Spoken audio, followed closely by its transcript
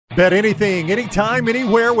Bet anything, anytime,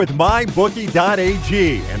 anywhere with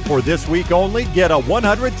MyBookie.ag. And for this week only, get a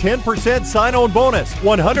 110% sign-on bonus.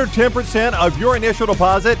 110% of your initial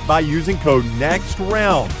deposit by using code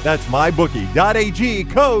NEXTROUND. That's MyBookie.ag,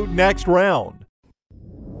 code NEXTROUND.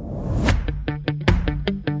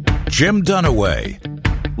 Jim Dunaway,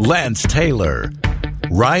 Lance Taylor,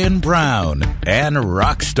 Ryan Brown, and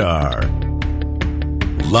Rockstar.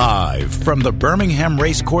 Live from the Birmingham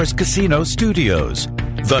Racecourse Casino Studios,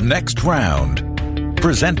 The Next Round,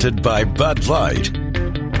 presented by Bud Light,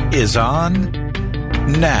 is on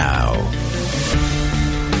now.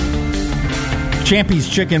 Champy's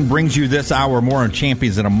Chicken brings you this hour. More on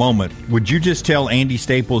Champy's in a moment. Would you just tell Andy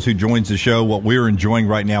Staples, who joins the show, what we're enjoying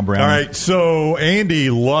right now, Brown? All right, so Andy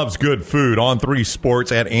loves good food. On3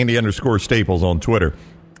 Sports at Andy_Staples on Twitter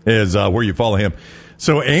is where you follow him.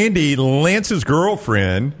 So Andy, Lance's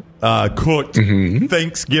girlfriend, cooked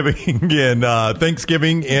Thanksgiving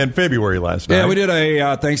in February last night. Yeah, we did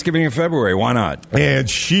a Thanksgiving in February. Why not? And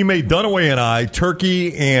she made Dunaway and I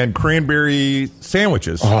turkey and cranberry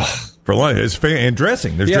sandwiches for lunch and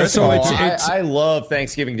dressing. There's dressing. So I love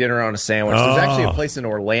Thanksgiving dinner on a sandwich. There's actually a place in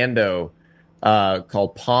Orlando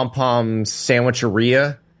called Pom Pom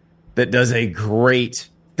Sandwicheria that does a great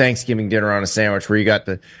Thanksgiving dinner on a sandwich where you got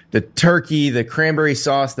the turkey, the cranberry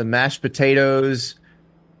sauce, the mashed potatoes,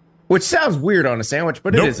 which sounds weird on a sandwich,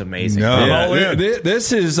 but it is amazing. No, this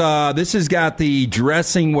has got the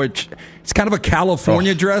dressing, which it's kind of a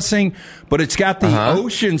California dressing, but it's got the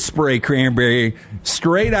Ocean Spray cranberry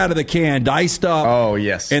straight out of the can, diced up. Oh,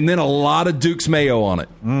 yes. And then a lot of Duke's mayo on it.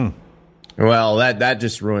 Well, that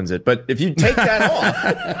just ruins it. But if you take that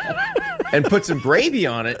off and put some gravy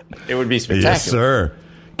on it, it would be spectacular. Yes, sir.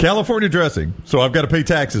 California dressing. So I've got to pay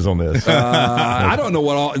taxes on this. I don't know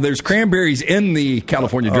what all. There's cranberries in the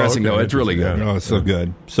California dressing, though. It's really good. Oh, it's so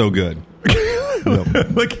good. So good.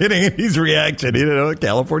 Look at Andy's reaction. He didn't know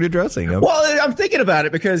California dressing. Well, I'm thinking about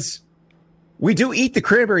it because we do eat the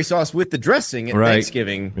cranberry sauce with the dressing at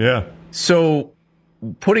Thanksgiving. Yeah. So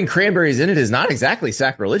putting cranberries in it is not exactly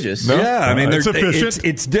sacrilegious. No, yeah, I mean,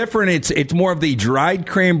 it's different. It's more of the dried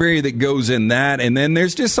cranberry that goes in that, and then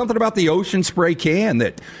there's just something about the Ocean Spray can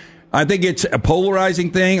that I think it's a polarizing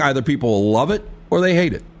thing. Either people love it or they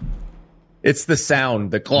hate it. It's the sound,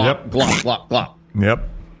 the glop, glop, glop, glop. Yep.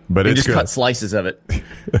 But you it's just good. cut slices of it.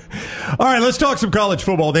 All right, let's talk some college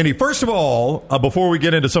football, Danny. First of all, before we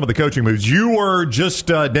get into some of the coaching moves, you were just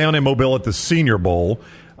down in Mobile at the Senior Bowl.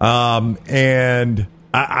 And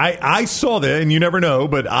I saw that, and you never know,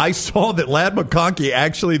 but I saw that Ladd McConkey,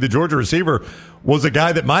 actually the Georgia receiver, was a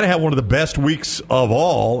guy that might have had one of the best weeks of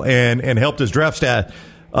all and helped his draft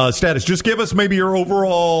status. Just give us maybe your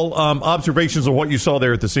overall observations of what you saw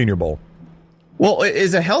there at the Senior Bowl. Well,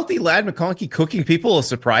 is a healthy Ladd McConkey cooking people a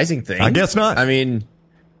surprising thing? I guess not. I mean,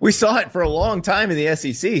 we saw it for a long time in the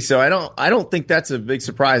SEC, so I don't think that's a big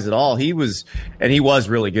surprise at all. He was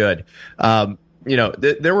really good.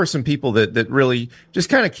 There were some people that really just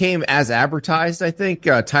kind of came as advertised, I think.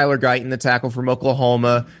 Tyler Guyton, the tackle from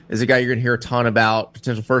Oklahoma, is a guy you're going to hear a ton about,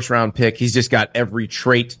 potential first-round pick. He's just got every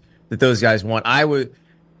trait that those guys want.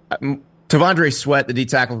 T'Vondre Sweat, the D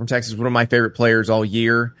tackle from Texas, one of my favorite players all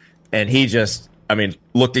year, and he just,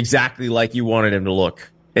 looked exactly like you wanted him to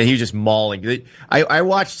look. And he was just mauling. I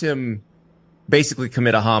watched him basically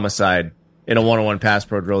commit a homicide in a one-on-one pass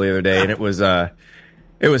pro drill the other day, and it was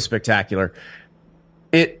spectacular.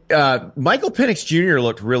 Michael Penix Jr.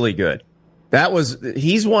 looked really good.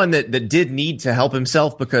 He's one that did need to help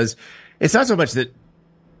himself because it's not so much that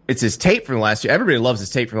it's his tape from the last year. Everybody loves his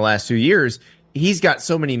tape from the last 2 years. He's got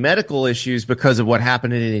so many medical issues because of what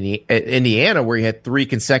happened in Indiana, where he had 3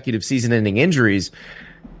 consecutive season-ending injuries.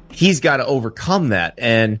 He's got to overcome that.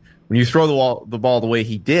 And when you throw the ball the way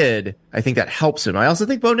he did, I think that helps him. I also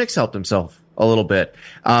think Bo Nix helped himself a little bit.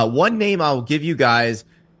 One name I'll give you guys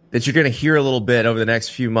that you're going to hear a little bit over the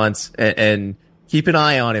next few months and keep an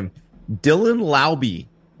eye on him. Dylan Laube,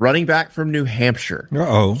 running back from New Hampshire.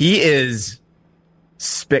 He is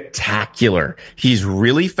spectacular. He's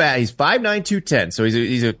really fast. He's 5'9", 210. So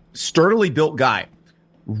he's a sturdily built guy.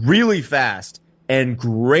 Really fast and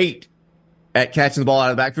great at catching the ball out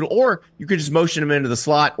of the backfield. Or you could just motion him into the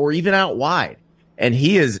slot or even out wide. And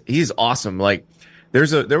he's awesome. Like there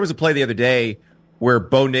was a play the other day where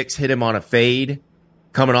Bo Nix hit him on a fade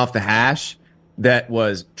coming off the hash that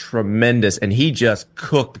was tremendous, and he just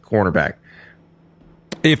cooked the cornerback.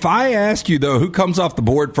 If I ask you, though, who comes off the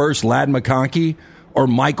board first, Ladd McConkey or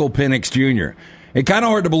Michael Penix Jr.? It's kind of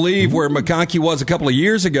hard to believe where McConkey was a couple of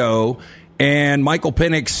years ago, And Michael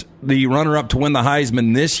Penix, the runner-up to win the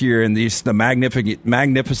Heisman this year, and the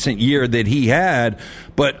magnificent year that he had.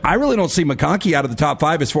 But I really don't see McConkey out of the top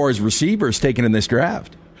 5 as far as receivers taken in this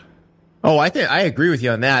draft. Oh, I agree with you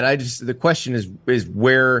on that. The question is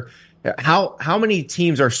where, how many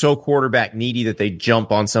teams are so quarterback needy that they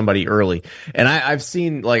jump on somebody early? And I've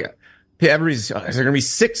seen like there's going to be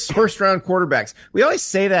 6 first-round quarterbacks. We always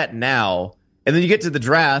say that now. And then you get to the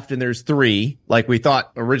draft and there's 3, like we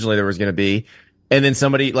thought originally there was going to be. And then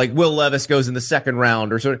somebody like Will Levis goes in the 2nd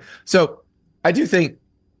round or so. So I do think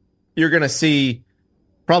you're going to see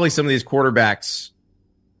probably some of these quarterbacks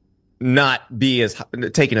not be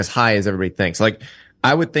taken as high as everybody thinks. Like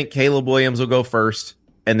I would think Caleb Williams will go first,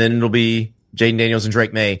 and then it'll be Jaden Daniels and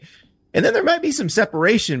Drake May. And then there might be some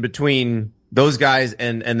separation between those guys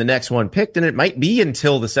and the next one picked. And it might be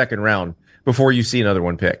until the 2nd round before you see another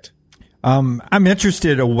one picked. I'm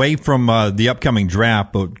interested away from the upcoming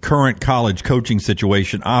draft, but current college coaching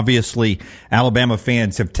situation. Obviously, Alabama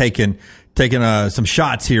fans have taken some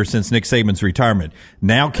shots here since Nick Saban's retirement.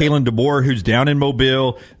 Now, Kalen DeBoer, who's down in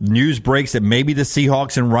Mobile, news breaks that maybe the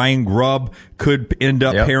Seahawks and Ryan Grubb could end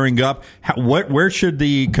up pairing up. Where should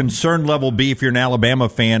the concern level be if you're an Alabama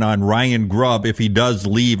fan on Ryan Grubb if he does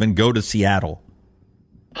leave and go to Seattle?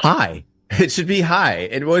 High. It should be high.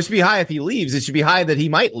 And it should be high if he leaves. It should be high that he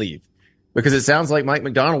might leave, because it sounds like Mike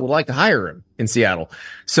McDonald would like to hire him in Seattle.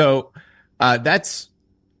 So that's,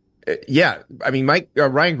 I mean,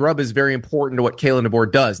 Ryan Grubb is very important to what Kalen DeBoer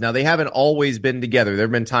does. Now, they haven't always been together. There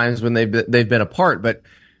have been times when they've been apart, but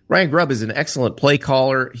Ryan Grubb is an excellent play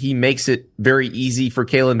caller. He makes it very easy for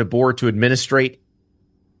Kalen DeBoer to administrate,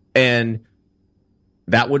 and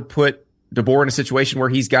that would put DeBoer in a situation where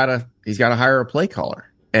he's got to hire a play caller,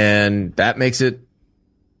 and that makes it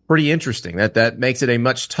pretty interesting. That makes it a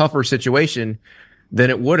much tougher situation than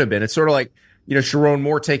it would have been. It's sort of like, Sharon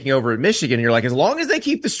Moore taking over at Michigan. You're like, as long as they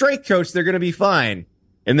keep the strength coach, they're going to be fine.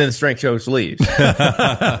 And then the strength coach leaves.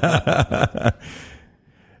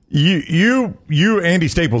 Andy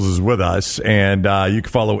Staples is with us, and you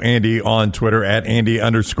can follow Andy on Twitter at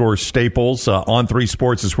Andy_Staples. On 3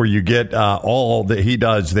 Sports is where you get all that he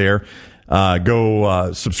does there.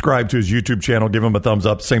 Go subscribe to his YouTube channel. Give him a thumbs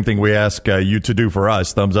up. Same thing we ask you to do for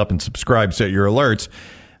us. Thumbs up and subscribe. Set your alerts.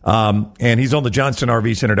 And he's on the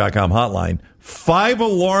JohnstonRVCenter.com hotline.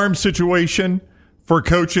 5-alarm situation for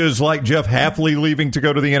coaches like Jeff Hafley leaving to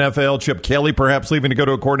go to the NFL, Chip Kelly perhaps leaving to go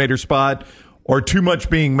to a coordinator spot, or too much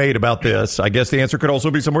being made about this. I guess the answer could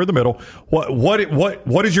also be somewhere in the middle.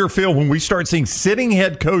 What is your feel when we start seeing sitting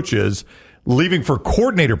head coaches leaving for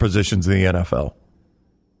coordinator positions in the NFL?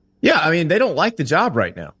 Yeah, I mean, they don't like the job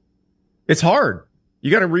right now. It's hard.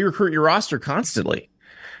 You got to re-recruit your roster constantly.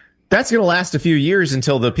 That's going to last a few years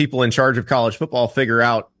until the people in charge of college football figure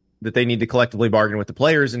out that they need to collectively bargain with the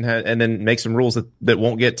players and then make some rules that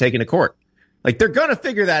won't get taken to court. Like, they're going to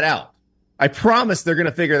figure that out. I promise they're going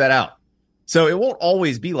to figure that out. So it won't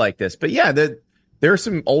always be like this. But yeah, there are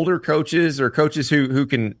some older coaches or coaches who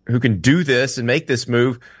can do this and make this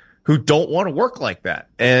move who don't want to work like that.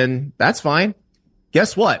 And that's fine.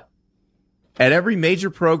 Guess what? At every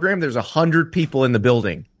major program, there's 100 people in the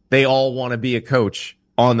building. They all want to be a coach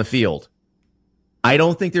on the field. I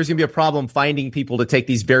don't think there's going to be a problem finding people to take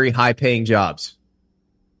these very high-paying jobs.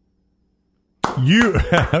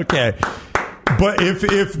 Okay. But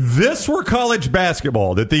if this were college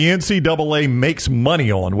basketball that the NCAA makes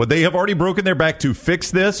money on, would they have already broken their back to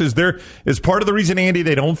fix this? Is part of the reason, Andy,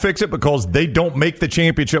 they don't fix it because they don't make the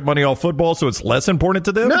championship money off football, so it's less important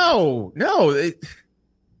to them? No.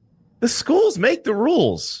 The schools make the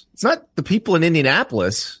rules. It's not the people in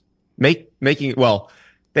Indianapolis making. Well,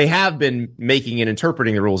 they have been making and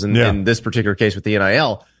interpreting the rules in this particular case with the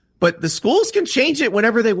NIL, but the schools can change it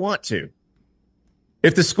whenever they want to.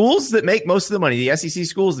 If the schools that make most of the money, the SEC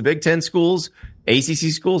schools, the Big Ten schools,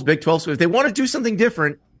 ACC schools, Big 12 schools, if they want to do something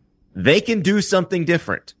different, they can do something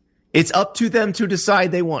different. It's up to them to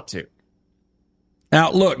decide they want to.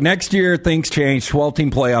 Now, look, next year things change, 12-team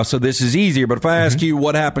playoffs, so this is easier. But if I ask you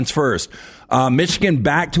what happens first, Michigan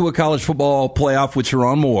back to a college football playoff with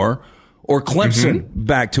Sharon Moore, or Clemson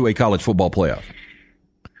back to a college football playoff?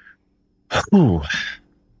 Ooh.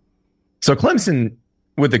 So Clemson,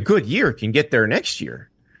 with a good year, can get there next year.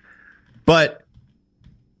 But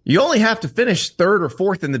you only have to finish 3rd or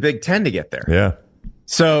 4th in the Big Ten to get there. Yeah.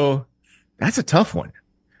 So that's a tough one.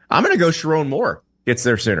 I'm going to go Sharon Moore gets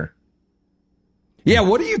there sooner. Yeah,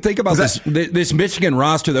 what do you think about this Michigan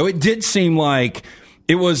roster, though? It did seem like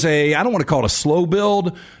it was I don't want to call it a slow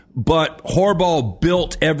build, but Harbaugh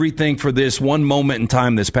built everything for this one moment in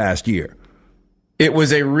time this past year. It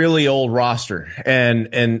was a really old roster, and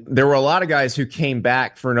there were a lot of guys who came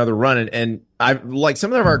back for another run. And I like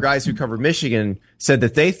some of our guys who covered Michigan said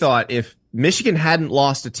that they thought if Michigan hadn't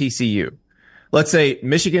lost to TCU, let's say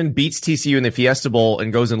Michigan beats TCU in the Fiesta Bowl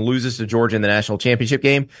and goes and loses to Georgia in the national championship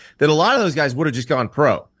game, that a lot of those guys would have just gone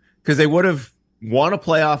pro because they would have won a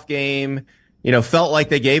playoff game, felt like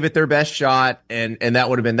they gave it their best shot, and that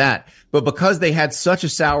would have been that. But because they had such a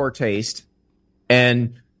sour taste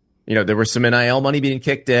and there was some NIL money being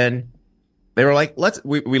kicked in, they were like,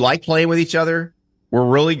 we like playing with each other. We're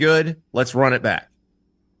really good. Let's run it back.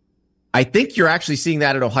 I think you're actually seeing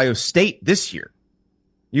that at Ohio State this year.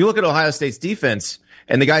 You look at Ohio State's defense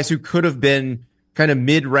and the guys who could have been kind of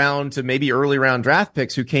mid-round to maybe early round draft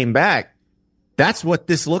picks who came back. That's what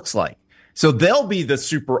this looks like. So they'll be the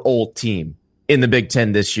super old team in the Big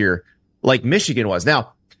Ten this year, like Michigan was.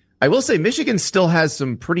 Now, I will say Michigan still has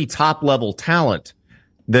some pretty top-level talent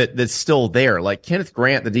that's still there, like Kenneth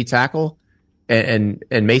Grant, the D tackle, and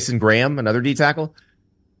Mason Graham, another D tackle.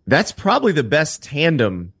 That's probably the best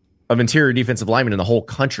tandem of interior defensive linemen in the whole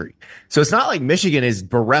country. So it's not like Michigan is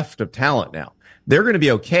bereft of talent now. They're going to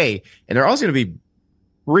be okay, and they're also going to be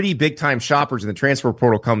pretty big-time shoppers in the transfer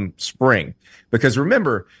portal come spring. Because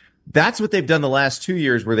remember, that's what they've done the last 2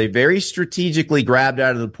 years, where they very strategically grabbed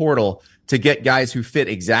out of the portal to get guys who fit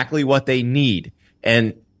exactly what they need.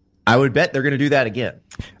 And I would bet they're going to do that again.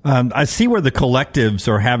 I see where the collectives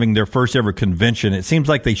are having their first ever convention. It seems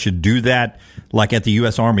like they should do that like at the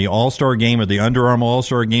U.S. Army All-Star Game or the Under Armour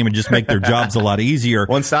All-Star Game and just make their jobs a lot easier.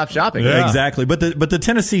 One-stop shopping. Yeah. Exactly. But the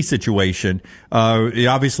Tennessee situation, it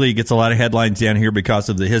obviously gets a lot of headlines down here because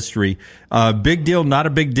of the history. Big deal, not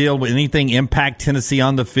a big deal. Will anything impact Tennessee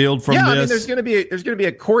on the field from this? I mean, there's going to be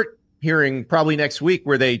a court hearing probably next week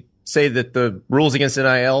where they say that the rules against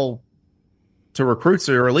NIL to recruits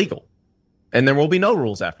are illegal, and there will be no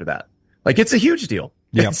rules after that. Like, it's a huge deal.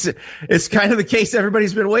 Yep. It's kind of the case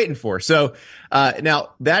everybody's been waiting for. So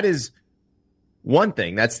now that is one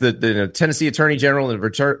thing. That's the Tennessee Attorney General and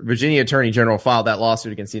the Virginia Attorney General filed that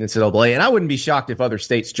lawsuit against the NCAA, and I wouldn't be shocked if other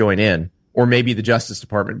states join in, or maybe the Justice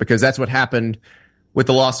Department, because that's what happened with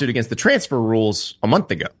the lawsuit against the transfer rules a month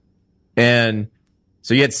ago. And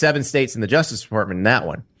so you had 7 states in the Justice Department in that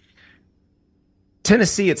one.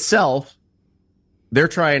 Tennessee itself, they're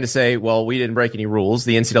trying to say, well, we didn't break any rules.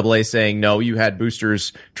 The NCAA is saying, no, you had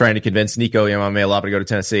boosters trying to convince Nico Imameh-Lapa to go to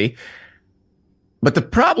Tennessee. But the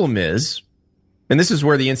problem is, and this is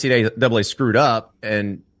where the NCAA screwed up,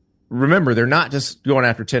 and remember, they're not just going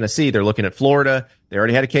after Tennessee. They're looking at Florida. They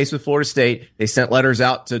already had a case with Florida State. They sent letters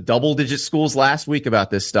out to double-digit schools last week about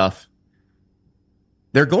this stuff.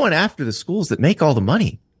 They're going after the schools that make all the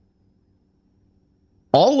money.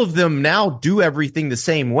 All of them now do everything the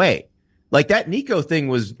same way. Like, that Nico thing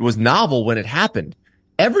was novel when it happened.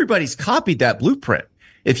 Everybody's copied that blueprint.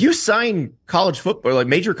 If you sign college football, like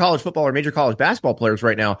major college football or major college basketball players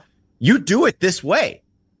right now, you do it this way,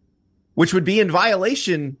 which would be in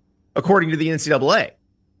violation according to the NCAA.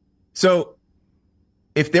 So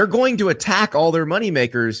if they're going to attack all their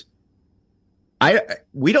moneymakers,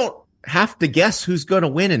 we don't have to guess who's going to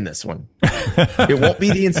win in this one. It won't be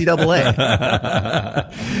the NCAA.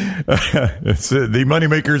 The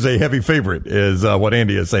moneymaker's a heavy favorite, is what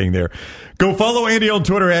Andy is saying there. Go follow Andy on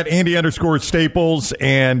Twitter at Andy_Staples,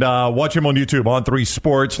 and watch him on YouTube, On3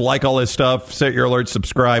 Sports. Like all his stuff. Set your alerts.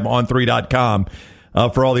 Subscribe, on3.com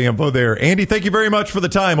for all the info there. Andy, thank you very much for the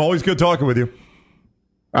time. Always good talking with you.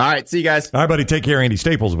 All right. See you guys. All right, buddy. Take care. Andy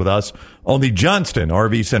Staples with us on the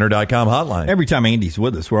JohnstonRVCenter.com hotline. Every time Andy's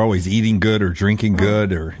with us, we're always eating good or drinking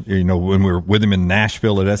good, or, when we're with him in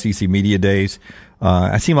Nashville at SEC Media Days.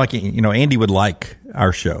 I seem like, Andy would like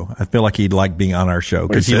our show. I feel like he'd like being on our show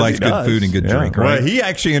because he likes good food and good drink, right? Well, he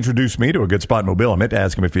actually introduced me to a good spot in Mobile. I meant to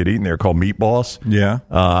ask him if he'd eaten there, called Meat Boss. Yeah.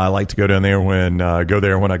 I like to go down there when I go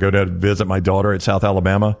down to visit my daughter at South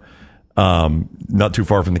Alabama. Not too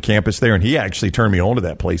far from the campus there, and he actually turned me on to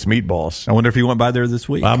that place, Meat Boss. I wonder if he went by there this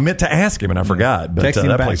week. I meant to ask him, and I forgot, but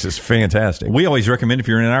that place is fantastic. We always recommend, if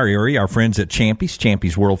you're in our area, our friends at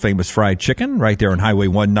Champy's world-famous fried chicken, right there on Highway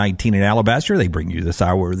 119 in Alabaster. They bring you this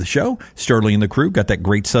hour of the show. Sterling and the crew got that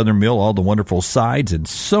great Southern meal, all the wonderful sides, and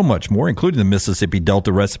so much more, including the Mississippi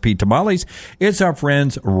Delta recipe tamales. It's our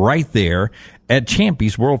friends right there at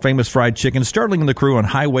Champy's world-famous fried chicken, Sterling and the crew on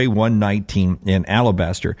Highway 119 in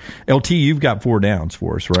Alabaster. LT, you've got 4 downs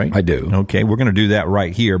for us, right? I do. Okay, we're going to do that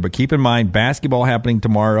right here. But keep in mind, basketball happening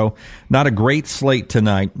tomorrow. Not a great slate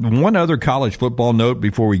tonight. One other college football note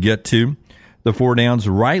before we get to the 4 downs.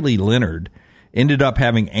 Riley Leonard ended up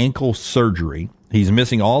having ankle surgery. He's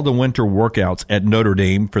missing all the winter workouts at Notre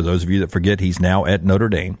Dame. For those of you that forget, he's now at Notre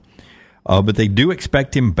Dame. But they do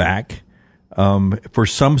expect him back for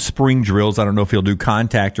some spring drills. I don't know if he'll do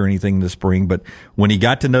contact or anything this spring, but when he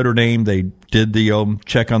got to Notre Dame, they did the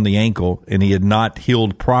check on the ankle, and he had not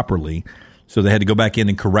healed properly. So they had to go back in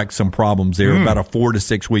and correct some problems there, about a 4 to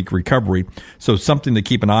 6 week recovery. So something to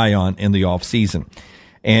keep an eye on in the off season.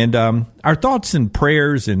 And our thoughts and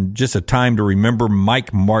prayers and just a time to remember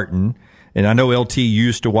Mike Martin. And I know LT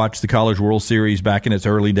used to watch the College World Series back in its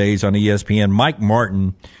early days on ESPN. Mike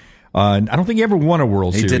Martin, I don't think he ever won a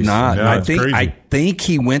World Series. He did not. Yeah, I think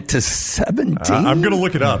he went to 17. I'm going to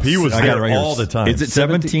look it up. He was there all the time. Is it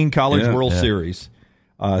 17 College World Series?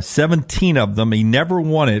 17 of them. He never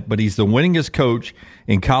won it, but he's the winningest coach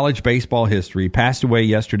in college baseball history. He passed away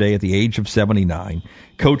yesterday at the age of 79.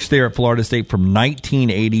 Coached there at Florida State from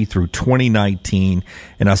 1980 through 2019.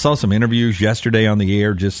 And I saw some interviews yesterday on the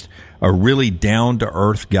air, just a really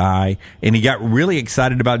down-to-earth guy. And he got really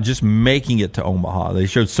excited about just making it to Omaha. They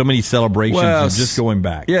showed so many celebrations and just going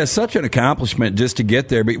back. Yeah, such an accomplishment just to get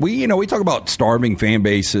there. But we talk about starving fan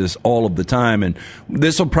bases all of the time, and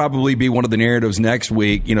this will probably be one of the narratives next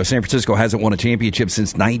week. San Francisco hasn't won a championship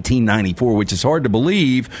since 1994, which is hard to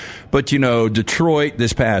believe. But, Detroit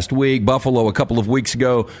this past week, Buffalo a couple of weeks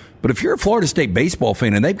ago. But if you're a Florida State baseball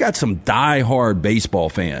fan, and they've got some diehard baseball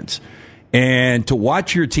fans, and to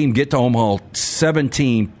watch your team get to Omaha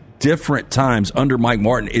 17 different times under Mike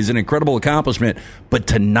Martin is an incredible accomplishment, but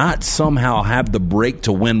to not somehow have the break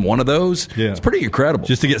to win one of those, it's pretty incredible.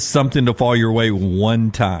 Just to get something to fall your way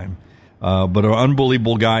one time. But an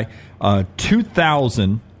unbelievable guy.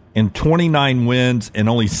 2,029 wins and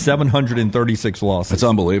only 736 losses. That's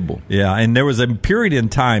unbelievable. Yeah, and there was a period in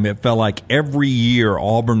time it felt like every year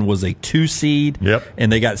Auburn was a 2 seed. Yep.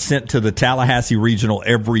 And they got sent to the Tallahassee Regional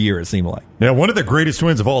every year, it seemed like. Yeah, one of the greatest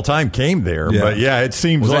wins of all time came there. Yeah. But, it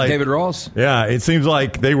seems Was like that David Ross? Yeah, it seems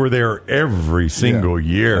like they were there every single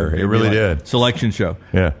year. It really did. Selection show.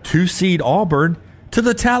 Yeah. 2 seed Auburn to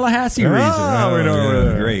the Tallahassee region. We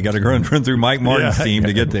know. Great. Got to run through Mike Martin's team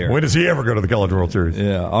to get there. When does he ever go to the College World Series?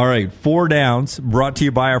 Yeah. All right. 4 Downs, brought to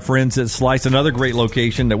you by our friends at Slice, another great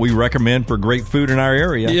location that we recommend for great food in our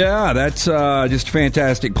area. Yeah, that's just a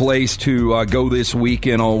fantastic place to go this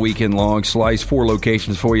weekend, all weekend long. Slice, 4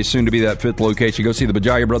 locations for you, soon to be that 5th location. Go see the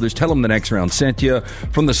Bajaya Brothers. Tell them the next round sent you.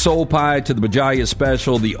 From the soul pie to the Bajaya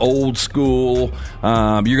special, the old school.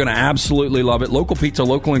 You're going to absolutely love it. Local pizza,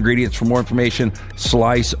 local ingredients. For more information,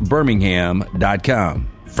 SliceBirmingham.com.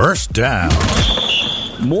 First down.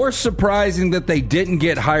 More surprising that they didn't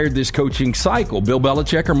get hired this coaching cycle, Bill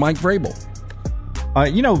Belichick or Mike Vrabel?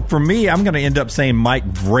 For me, I'm going to end up saying Mike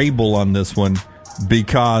Vrabel on this one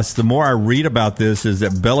because the more I read about this is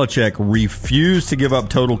that Belichick refused to give up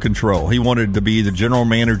total control. He wanted to be the general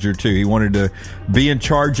manager, too. He wanted to be in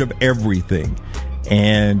charge of everything.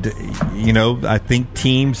 And, I think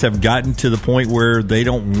teams have gotten to the point where they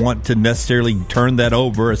don't want to necessarily turn that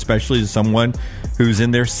over, especially to someone who's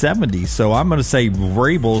in their 70s. So I'm going to say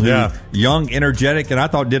Vrabel, who young, energetic, and I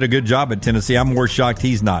thought did a good job at Tennessee. I'm more shocked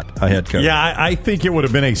he's not a head coach. Yeah, I think it would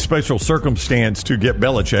have been a special circumstance to get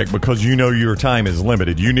Belichick because your time is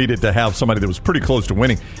limited. You needed to have somebody that was pretty close to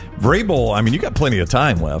winning. Vrabel, you got plenty of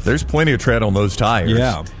time left. There's plenty of tread on those tires.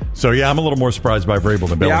 Yeah. So, I'm a little more surprised by Vrabel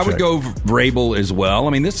than Belichick. Yeah, I would go Vrabel as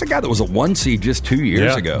well. This is a guy that was a 1 seed just 2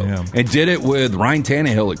 years ago and did it with Ryan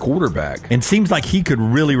Tannehill at quarterback. And seems like he could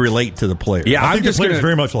really relate to the players. Yeah, I think the players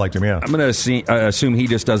very much liked him, I'm going to assume he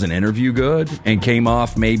just doesn't interview good and came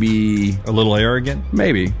off maybe a little arrogant.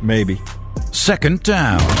 Maybe. Second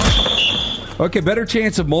down. Okay, better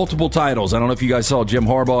chance of multiple titles. I don't know if you guys saw Jim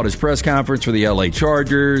Harbaugh at his press conference for the LA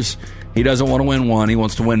Chargers. He doesn't want to win one. He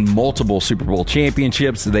wants to win multiple Super Bowl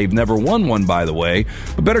championships. They've never won one, by the way.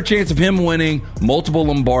 But better chance of him winning multiple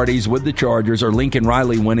Lombardis with the Chargers or Lincoln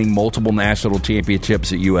Riley winning multiple national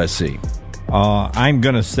championships at USC. I'm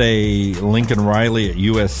going to say Lincoln Riley at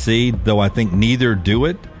USC, though I think neither do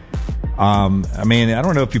it. I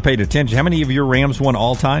don't know if you paid attention. How many of your Rams won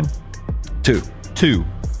all time? 2.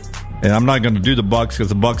 And I'm not going to do the Bucs because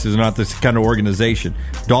the Bucs is not this kind of organization.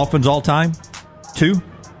 Dolphins all time? 2?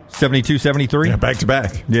 72, 73? Yeah, back to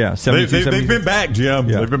back. Yeah, 72, they've been back, Jim.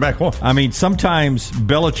 Yeah. They've been back once. Sometimes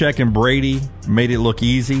Belichick and Brady made it look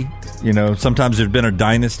easy. Sometimes there's been a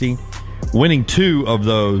dynasty. Winning 2 of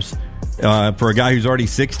those for a guy who's already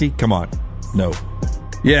 60? Come on. No.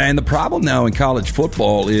 Yeah, and the problem now in college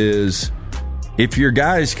football is if your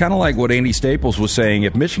guys, kind of like what Andy Staples was saying,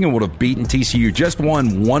 if Michigan would have beaten TCU, just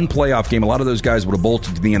won one playoff game, a lot of those guys would have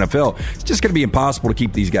bolted to the NFL. It's just going to be impossible to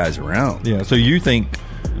keep these guys around. Yeah, so you think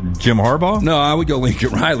Jim Harbaugh? No, I would go Lincoln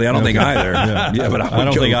Riley. I don't think either. But I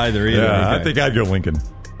don't think either. Yeah, I think I'd go Lincoln.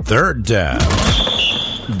 Third down.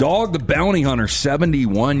 Dog the Bounty Hunter,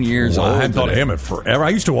 71 years Well, old. I hadn't thought of today. him in forever. I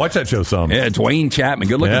used to watch that show some. Yeah, Dwayne Chapman,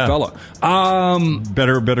 good-looking Yeah. fella.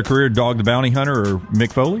 Better career, Dog the Bounty Hunter or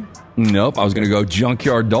Mick Foley? Nope, I was going to go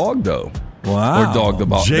Junkyard Dog, though. Wow. Or Dog the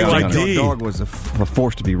Bounty JYD. Hunter. D. Dog was a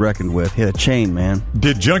force to be reckoned with. He had a chain, man.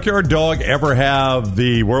 Did Junkyard Dog ever have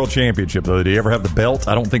the world championship, though? Did he ever have the belt?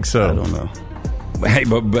 I don't think so. I don't know. Hey,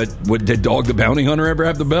 but did Dog the Bounty Hunter ever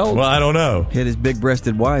have the belt? Well, I don't know. Hit his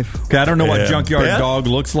big-breasted wife. Okay, I don't know what Yeah. Junkyard Beth? Dog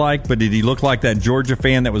looks like, but did he look like that Georgia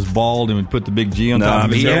fan that was bald and would put the big G on top No,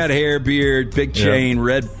 of his he nose? had hair, beard, big chain,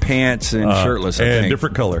 red pants, and shirtless, I and think.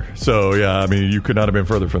 different color. So yeah, I mean, you could not have been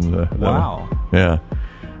further from the. Wow. Yeah,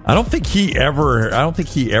 I don't think he ever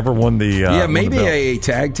won the. Yeah, won the maybe belt. a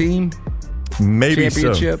tag team maybe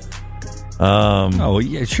championship. Oh,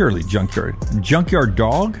 yeah, surely Junkyard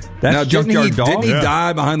Dog? That's Now, Junkyard Dog? didn't he Yeah.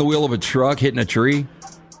 die behind the wheel of a truck hitting a tree?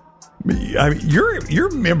 So I mean, your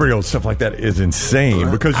memory on stuff like that is insane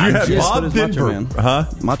because you had just- Bob so does Macho Denver, Man. huh?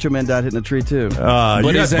 Macho Man died hitting a tree, too. But you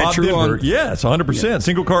is had that Bob true Denver. on- Yes, 100%.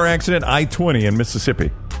 Single car accident, I-20 in Mississippi.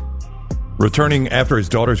 Returning after his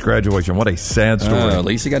daughter's graduation. What a sad story. At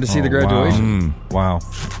least he got to see the Oh, wow. graduation. Wow.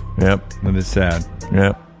 Yep. That is sad.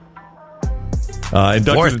 Yep.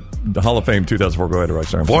 Inducted in the Hall of Fame 2004. Go ahead,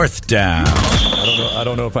 Rice Armstrong. Fourth down. I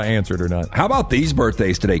don't know if I answered or not. How about these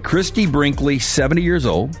birthdays today? Christy Brinkley, 70 years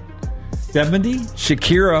old. 70?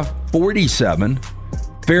 Shakira, 47.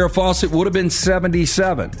 Farrah Fawcett would have been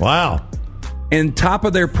 77. Wow. In top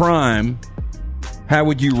of their prime, how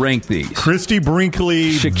would you rank these? Christy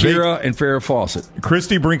Brinkley. Shakira and Farrah Fawcett.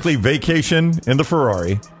 Christy Brinkley vacation in the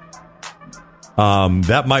Ferrari.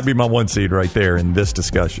 That might be my one seed right there in this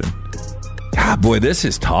discussion. God, boy, this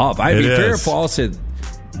is tough. I mean, It Farrah is. Fawcett,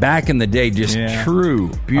 back in the day, just Yeah.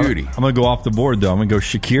 true beauty. I'm going to go off the board, though. I'm going to go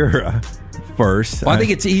Shakira first. Well, I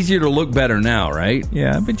think it's easier to look better now, right?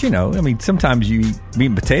 Yeah, but I mean, sometimes you eat meat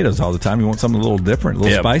and potatoes all the time. You want something a little different, a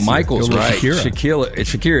little spicy. Michael's Go with right. Shakira.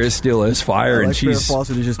 Shakira is still is fire, I and like she's Farrah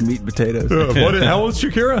Fawcett is just meat and potatoes. How old is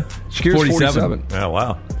Shakira? Shakira's 47. Oh,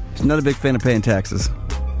 wow. She's not a big fan of paying taxes.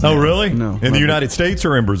 Oh, really? No. In the United States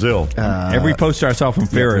or in Brazil? Every poster I saw from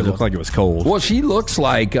Farrah, it looked like it was cold. Well, she looks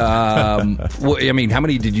like. Well, I mean, how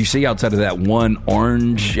many did you see outside of that one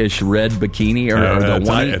orange-ish red bikini or the it's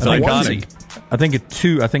one? it's the iconic. onesie? I think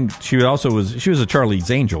two. I think she was a Charlie's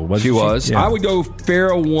Angel. Wasn't She was. Yeah. I would go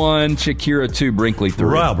Farrah 1, Shakira 2, Brinkley 3.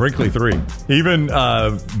 Wow, Brinkley 3. Even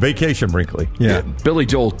vacation Brinkley. Yeah. Billy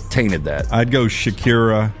Joel tainted that. I'd go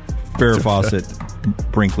Shakira, Farrah Fawcett,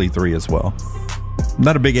 Brinkley 3 as well. I'm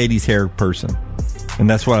not a big 80s hair person, and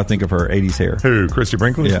that's what I think of her, 80s hair. Who? Christy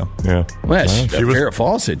Brinkley? Yeah. Yeah. Well, she was Farrah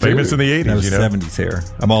Fawcett, too. famous in the 80s, That was you know. 70s hair.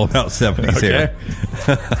 I'm all about 70s hair.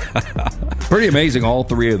 Pretty amazing, all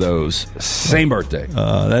three of those. Same birthday.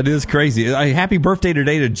 That is crazy. Happy birthday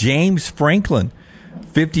today to James Franklin,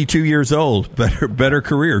 52 years old. Better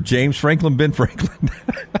career. James Franklin, Ben Franklin.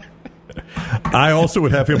 I also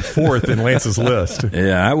would have him fourth in Lance's list.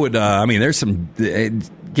 Yeah, I would. I mean, there's some.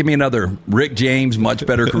 Give me another Rick James, much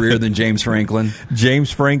better career than James Franklin.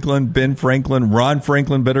 James Franklin, Ben Franklin, Ron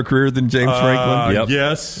Franklin, better career than James Franklin. Yep.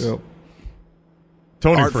 Yes. Yep.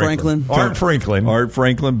 Tony Art Franklin. Art Franklin. Art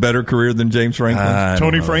Franklin, better career than James Franklin.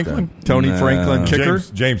 Tony Franklin. Tony Franklin, kicker.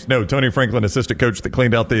 No, Tony Franklin, assistant coach that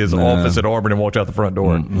cleaned out his office at Auburn and walked out the front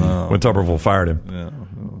door when Tuberville fired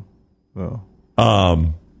him.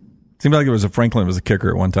 Seemed like it was a Franklin was a kicker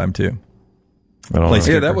at one time too. I don't know. Place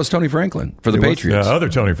Yeah, kicker. that was Tony Franklin for the It was? Patriots. Yeah, other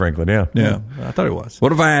Tony Franklin, yeah. Yeah, I thought it was.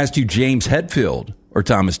 What if I asked you James Hetfield or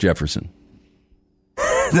Thomas Jefferson?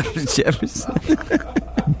 Jefferson.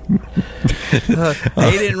 He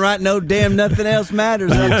didn't write no damn nothing else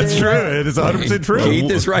matters. I'll That's tell true. you It is 100% true. Keith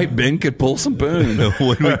is right. Ben could pull some boon.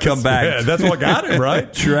 When we come back, Yeah, that's what got him,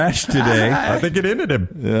 right? trash today. I think it ended him.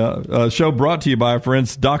 Yeah, show brought to you by our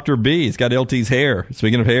friends Dr. B. He's got LT's hair.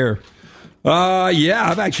 Speaking of hair, Yeah,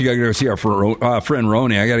 I've actually got to go see our friend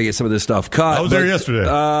Ronnie. I got to get some of this stuff cut. I was there yesterday.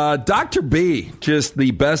 Dr. B, just the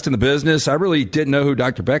best in the business. I really didn't know who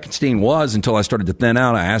Dr. Beckenstein was until I started to thin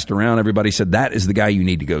out. I asked around. Everybody said, that is the guy you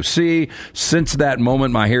need to go see. Since that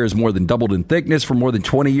moment, my hair has more than doubled in thickness. For more than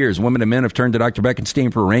 20 years, women and men have turned to Dr.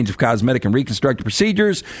 Beckenstein for a range of cosmetic and reconstructive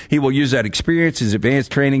procedures. He will use that experience, his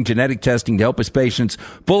advanced training, genetic testing to help his patients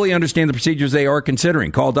fully understand the procedures they are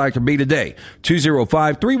considering. Call Dr. B today,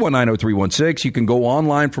 205-319-0316. You can go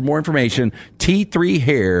online for more information,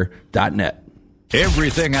 t3hair.net.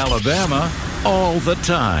 Everything Alabama, all the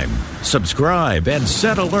time. Subscribe and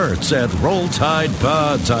set alerts at Roll Tide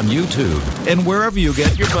Pods on YouTube and wherever you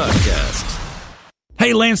get your podcasts.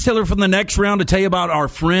 Hey, Lance Taylor from the Next Round to tell you about our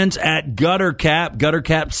friends at Gutter Cap. Gutter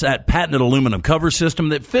Cap's that patented aluminum cover system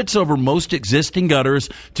that fits over most existing gutters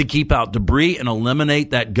to keep out debris and eliminate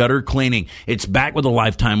that gutter cleaning. It's backed with a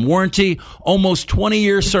lifetime warranty, almost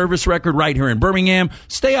 20-year service record right here in Birmingham.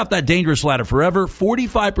 Stay off that dangerous ladder forever.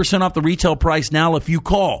 45% off the retail price now if you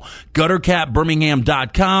call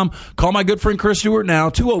guttercapbirmingham.com. Call my good friend Chris Stewart now,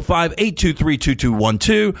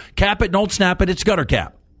 205-823-2212. Cap it, don't snap it. It's Gutter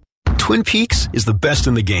Cap. Twin Peaks is the best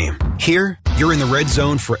in the game. Here, you're in the red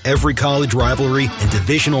zone for every college rivalry and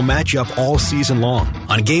divisional matchup all season long.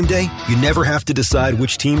 On game day, you never have to decide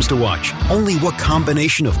which teams to watch, only what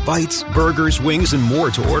combination of bites, burgers, wings, and more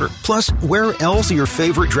to order. Plus, where else are your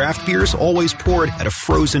favorite draft beers always poured at a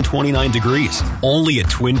frozen 29 degrees? Only at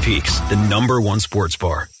Twin Peaks, the #1 sports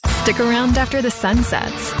bar. Stick around after the sun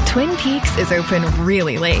sets. Twin Peaks is open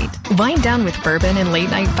really late. Wind down with bourbon and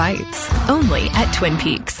late-night bites. Only at Twin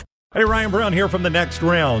Peaks. Hey, Ryan Brown here from the Next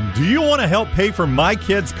Round. Do you want to help pay for my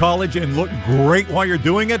kids' college and look great while you're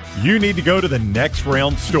doing it? You need to go to the Next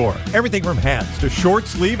Round store. Everything from hats to short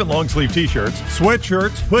sleeve and long sleeve t-shirts,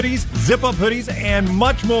 sweatshirts, hoodies, zip-up hoodies, and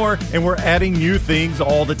much more. And we're adding new things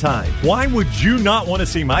all the time. Why would you not want to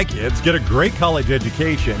see my kids get a great college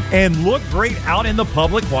education and look great out in the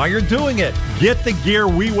public while you're doing it? Get the gear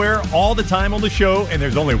we wear all the time on the show, and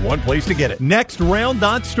there's only one place to get it.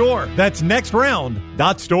 NextRound.store. That's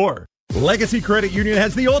NextRound.store. Legacy Credit Union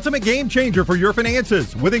has the ultimate game changer for your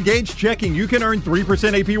finances. With Engaged Checking, you can earn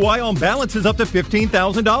 3% APY on balances up to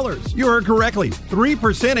 $15,000. You heard correctly,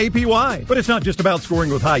 3% APY. But it's not just about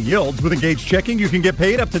scoring with high yields. With Engaged Checking, you can get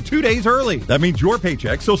paid up to 2 days early. That means your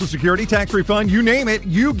paycheck, Social Security, tax refund, you name it,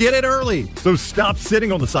 you get it early. So stop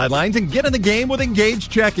sitting on the sidelines and get in the game with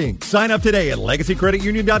Engaged Checking. Sign up today at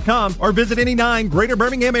LegacyCreditUnion.com or visit any 9 Greater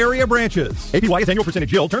Birmingham area branches. APY is annual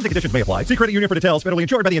percentage yield. Terms and conditions may apply. See Credit Union for details. Federally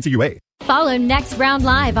insured by the NCUA. Follow Next Round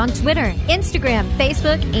Live on Twitter, Instagram,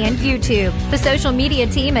 Facebook, and YouTube. The social media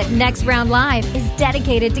team at Next Round Live is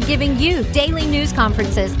dedicated to giving you daily news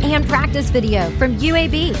conferences and practice video from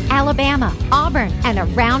UAB, Alabama, Auburn, and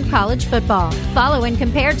around college football. Follow and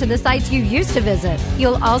compare to the sites you used to visit.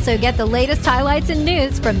 You'll also get the latest highlights and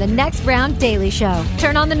news from the Next Round Daily Show.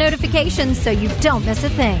 Turn on the notifications so you don't miss a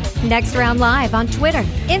thing. Next Round Live on Twitter,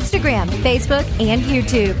 Instagram, Facebook, and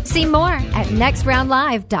YouTube. See more at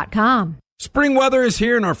nextroundlive.com. Spring weather is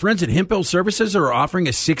here, and our friends at Hemphill Services are offering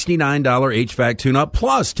a $69 HVAC tune-up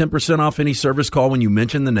plus 10% off any service call when you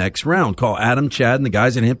mention the Next Round. Call Adam, Chad, and the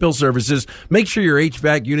guys at Hemphill Services. Make sure your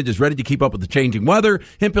HVAC unit is ready to keep up with the changing weather.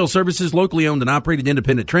 Hemphill Services, locally owned and operated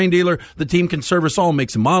independent Trane dealer. The team can service all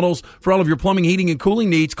makes and models. For all of your plumbing, heating, and cooling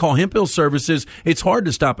needs, call Hemphill Services. It's hard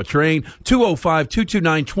to stop a Trane.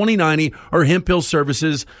 205-229-2090 or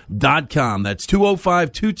HemphillServices.com. That's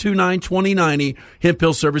 205-229-2090,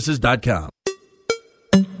 HemphillServices.com.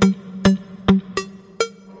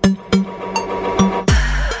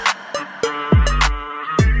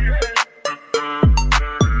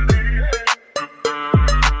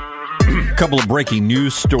 Couple of breaking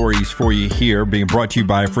news stories for you here, being brought to you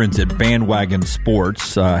by our friends at Bandwagon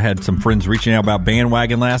Sports. Had some friends reaching out about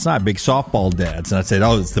Bandwagon last night, big softball dads, and I said,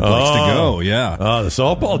 it's the place to go. Yeah. The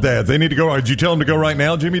softball dads, they need to go. Did you tell them to go right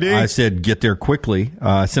now, Jimmy D? I said, get there quickly.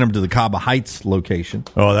 I sent them to the Caba Heights location.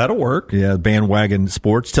 Oh, that'll work. Yeah, Bandwagon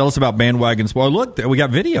Sports. Tell us about Bandwagon Sports. Oh, look, we got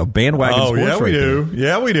video. Bandwagon Sports. Yeah, we do. There.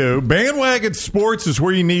 Yeah, we do. Bandwagon Sports is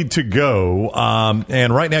where you need to go.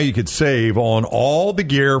 And right now you could save on all the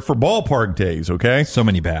gear for ballpark days, okay? So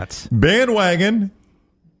many bats. Bandwagon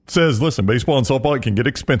says, listen, baseball and softball, it can get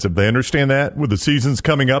expensive. They understand that. With the seasons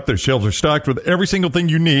coming up, their shelves are stocked with every single thing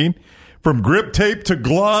you need, from grip tape to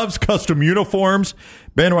gloves, custom uniforms.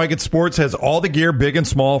 Bandwagon Sports has all the gear, big and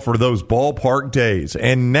small, for those ballpark days.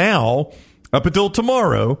 And now, up until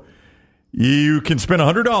tomorrow, you can spend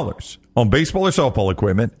 $100 on baseball or softball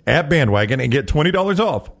equipment at Bandwagon and get $20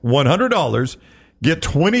 off. $100. Get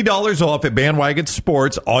 $20 off at Bandwagon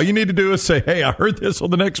Sports. All you need to do is say, hey, I heard this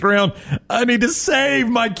on the Next Round. I need to save.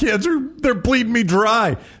 My kids they're bleeding me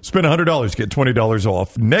dry. Spend $100. Get $20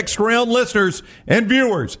 off. Next Round listeners and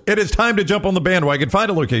viewers, it is time to jump on the bandwagon.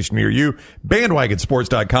 Find a location near you.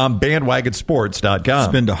 Bandwagonsports.com. Bandwagonsports.com.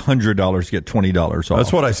 Spend $100, get $20 off.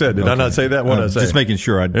 That's what I said. Did I not say that? What did I say? Just making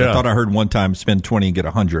sure. I thought I heard one time spend 20 and get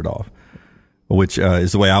 100 off, which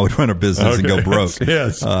is the way I would run a business and go broke.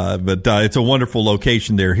 Yes. But it's a wonderful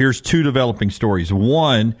location there. Here's two developing stories.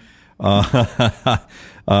 One, almost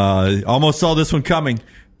saw this one coming.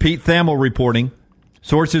 Pete Thamel reporting.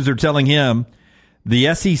 Sources are telling him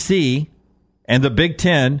the SEC and the Big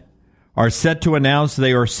Ten are set to announce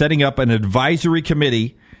they are setting up an advisory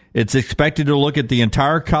committee. It's expected to look at the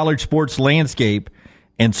entire college sports landscape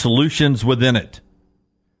and solutions within it.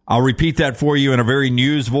 I'll repeat that for you in a very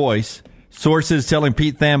news voice. Sources telling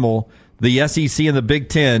Pete Thamel the SEC and the Big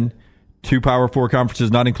Ten, 2 Power 4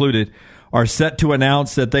 conferences not included, are set to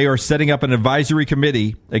announce that they are setting up an advisory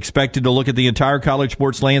committee expected to look at the entire college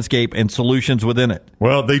sports landscape and solutions within it.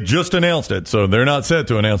 Well, they just announced it, so they're not set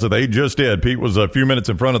to announce it. They just did. Pete was a few minutes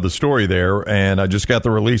in front of the story there, and I just got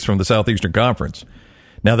the release from the Southeastern Conference.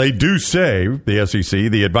 Now, they do say, the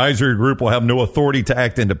SEC, the advisory group will have no authority to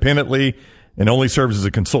act independently and only serves as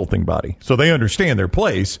a consulting body. So they understand their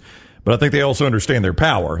place. But I think they also understand their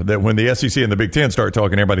power, that when the SEC and the Big Ten start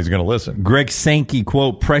talking, everybody's going to listen. Greg Sankey,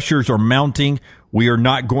 quote, pressures are mounting. We are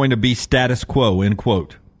not going to be status quo, end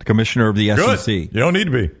quote. The commissioner of the Good. SEC. You don't need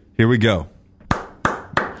to be. Here we go.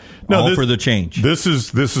 All for the change. This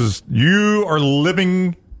is, you are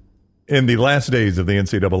living in the last days of the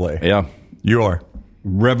NCAA. Yeah. You are.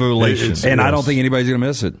 Revelation. And I don't think anybody's going to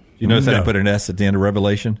miss it. You notice that I put an S at the end of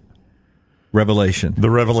Revelation? Revelation. The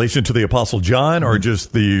revelation to the Apostle John, or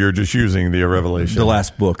just you're just using the Revelation? The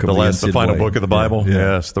last book of the final book of the Bible?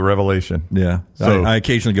 Yeah. Yes, the Revelation. Yeah. So, I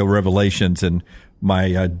occasionally go Revelations, and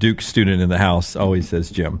my Duke student in the house always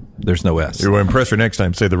says, Jim, there's no S. You will impress her next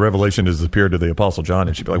time. Say the Revelation has appeared to the Apostle John,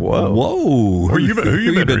 and she'd be like, whoa. Who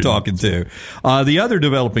you been talking to? The other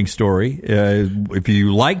developing story, if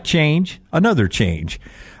you like change, another change.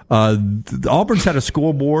 Auburn's had a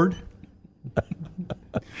scoreboard.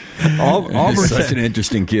 Auburn's such an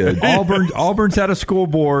interesting kid. Auburn's had a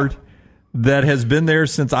scoreboard that has been there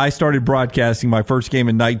since I started broadcasting my first game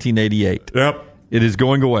in 1988. Yep. It is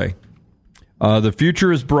going away. The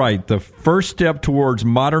future is bright. The first step towards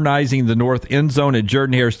modernizing the north end zone at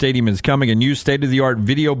Jordan-Hare Stadium is coming. A new state-of-the-art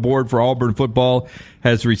video board for Auburn football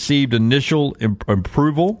has received initial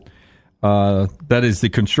approval. That is the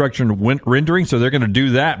construction rendering, so they're going to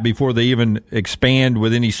do that before they even expand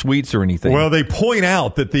with any suites or anything. Well, they point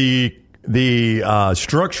out that the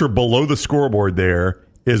structure below the scoreboard there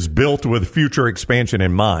is built with future expansion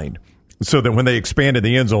in mind, so that when they expanded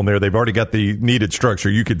the end zone there, they've already got the needed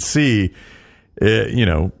structure. You could see,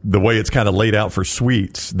 the way it's kind of laid out for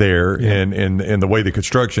suites there, and the way the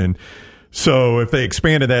construction. So if they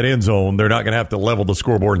expanded that end zone, they're not going to have to level the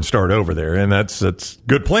scoreboard and start over there. And that's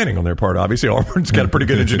good planning on their part, obviously. Auburn's got a pretty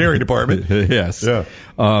good engineering department. Yes. Yeah.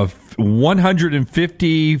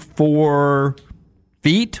 154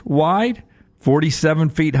 feet wide, 47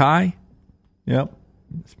 feet high. Yep.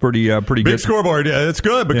 It's pretty good. Big scoreboard. Yeah, it's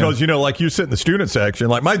good because, like you sit in the student section.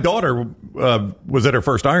 Like my daughter was at her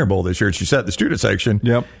first Iron Bowl this year, and she sat in the student section.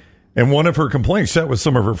 Yep. And one of her complaints, sat with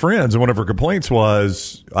some of her friends, and one of her complaints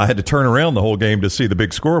was I had to turn around the whole game to see the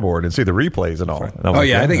big scoreboard and see the replays and all. And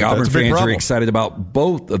I think Auburn fans are excited about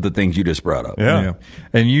both of the things you just brought up. Yeah.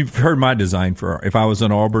 And you've heard my design for, if I was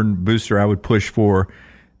an Auburn booster, I would push for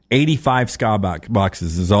 85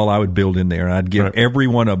 skyboxes is all I would build in there. And I'd give every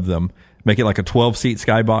one of them, make it like a 12-seat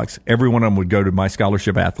skybox. Every one of them would go to my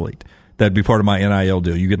scholarship athlete. That'd be part of my NIL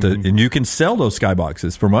deal. You get and you can sell those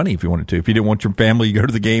skyboxes for money if you wanted to. If you didn't want your family to go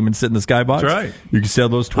to the game and sit in the skybox, that's right. You can sell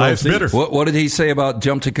those 12 seats. What did he say about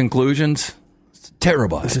jump to conclusions? It's a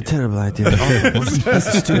terrible idea. It's a terrible idea. That's the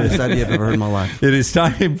stupidest idea I've ever heard in my life. It is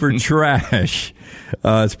time for trash.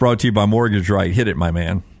 It's brought to you by Mortgage Right. Hit it, my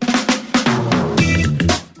man.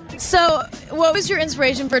 So, what was your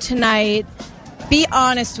inspiration for tonight? Be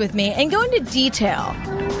honest with me and go into detail.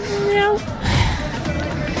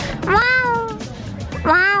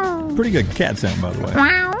 Pretty good cat sound, by the way.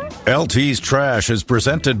 LT's Trash is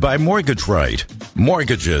presented by Mortgage Right.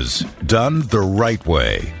 Mortgages done the right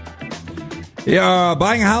way. Yeah,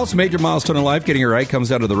 buying a house, major milestone in life. Getting it right comes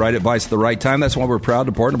down to the right advice at the right time. That's why we're proud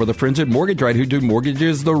to partner with the friends at Mortgage Right who do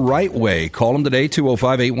mortgages the right way. Call them today,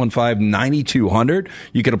 205-815-9200.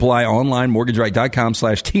 You can apply online,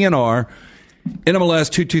 mortgageright.com/TNR. NMLS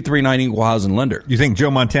 2239 Equal Housing Lender. You think Joe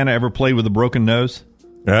Montana ever played with a broken nose?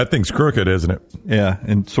 Yeah, that thing's crooked, isn't it? Yeah,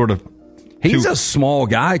 and sort of. He's a small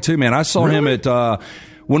guy, too, man. I saw him at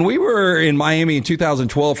when we were in Miami in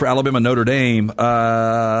 2012 for Alabama Notre Dame. Me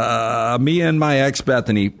and my ex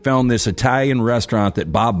Bethany found this Italian restaurant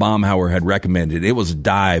that Bob Baumhauer had recommended. It was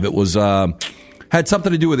Dive. It was had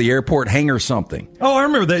something to do with the airport hangar something. Oh, I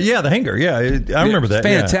remember that. Yeah, the hangar. Yeah, I remember that.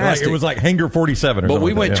 Fantastic. Yeah. It was like Hangar 47 or something. But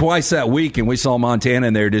we went twice that week, and we saw Montana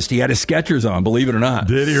in there. He had his Skechers on, believe it or not.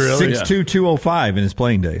 Did he really? 6'2", 205 in his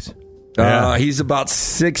playing days. He's about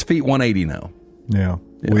 6 feet 180 now. Yeah.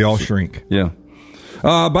 We all shrink. Yeah.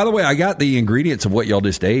 By the way, I got the ingredients of what y'all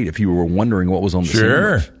just ate, if you were wondering what was on the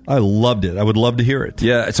sandwich. I loved it. I would love to hear it.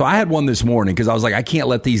 Yeah, so I had one this morning because I was like, I can't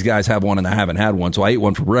let these guys have one, and I haven't had one, so I ate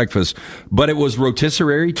one for breakfast. But it was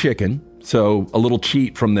rotisserie chicken, so a little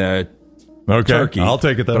cheat from the Okay, turkey. I'll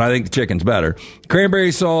take it, though. But I think the chicken's better.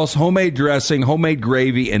 Cranberry sauce, homemade dressing, homemade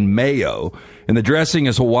gravy, and mayo. And the dressing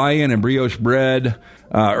is Hawaiian and brioche bread,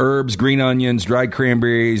 herbs, green onions, dried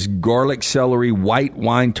cranberries, garlic, celery, white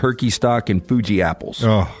wine, turkey stock, and Fuji apples.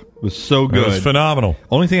 Oh, it was so good. It was phenomenal.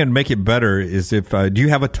 Only thing that'd make it better is if do you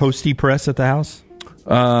have a toasty press at the house?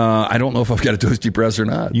 I don't know if I've got a toasty press or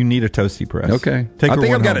not. You need a toasty press. Okay. Take I her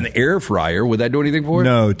think one I've got home. an air fryer. Would that do anything for it?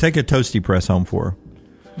 No, take a toasty press home for her.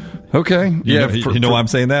 Okay. You know why I'm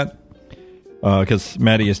saying that? Because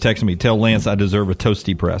Maddie is texting me, tell Lance I deserve a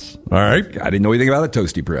toasty press. All right. I didn't know anything about a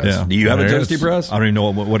toasty press. Yeah. Do you have a Yes. toasty press? I don't even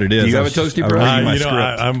know what it is. Do you have a toasty press?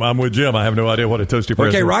 I'm with Jim. I have no idea what a toasty press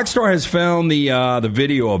Okay, is. Rockstar has found the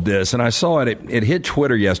video of this, and I saw it. It hit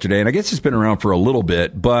Twitter yesterday, and I guess it's been around for a little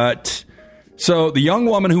bit. But so the young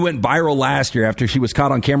woman who went viral last year after she was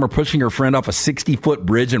caught on camera pushing her friend off a 60-foot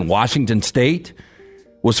bridge in Washington State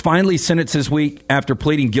was finally sentenced this week after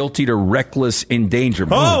pleading guilty to reckless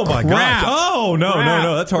endangerment. Oh, my gosh. Oh,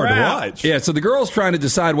 no. That's hard to watch. Yeah, so the girl's trying to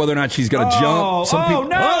decide whether or not she's going to jump.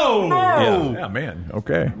 Yeah, man.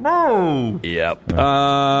 Okay. Yep.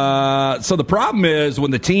 So the problem is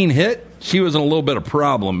when the teen hit, she was in a little bit of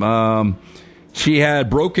problem. She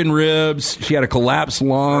had broken ribs. She had a collapsed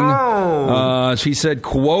lung. She said,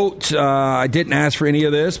 quote, I didn't ask for any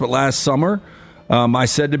of this, but last summer, I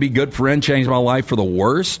said to be good friend changed my life for the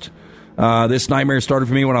worst. This nightmare started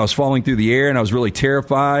for me when I was falling through the air, and I was really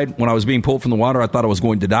terrified. When I was being pulled from the water, I thought I was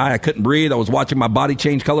going to die. I couldn't breathe. I was watching my body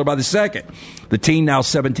change color by the second. The teen, now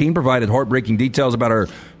 17, provided heartbreaking details about her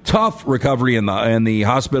tough recovery in the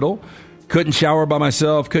hospital. Couldn't shower by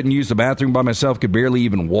myself, couldn't use the bathroom by myself, could barely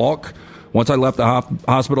even walk. Once I left the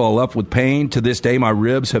hospital, I left with pain. To this day, my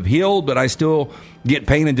ribs have healed, but I still get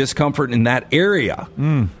pain and discomfort in that area.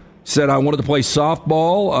 Said I wanted to play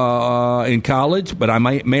softball in college, but I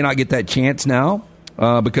may not get that chance now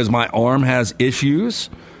because my arm has issues.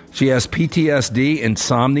 She has PTSD,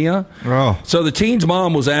 insomnia. Oh. So the teen's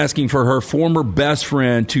mom was asking for her former best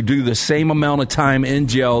friend to do the same amount of time in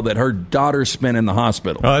jail that her daughter spent in the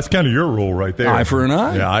hospital. Oh, that's kind of your rule right there. Eye for an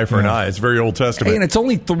eye. Yeah, eye for an eye. It's very Old Testament. Hey, and it's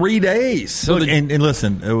only 3 days. So Look, and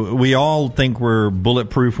listen, we all think we're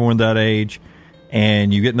bulletproof when we're that age,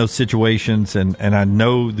 and you get in those situations, and I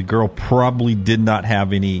know the girl probably did not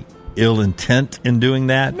have any ill intent in doing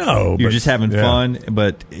that. No. You're but- just having yeah. fun,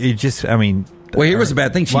 but it just, I mean... Well, here was the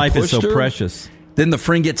bad thing. She life is pushed so her. precious. Then the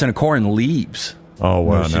friend gets in a car and leaves. Oh,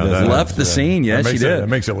 wow. she No, doesn't. Left the scene. Yes, that she makes did. That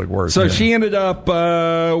makes it look worse. So yeah. she ended up,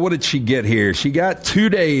 what did she get here? She got 2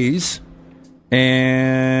 days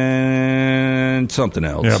and something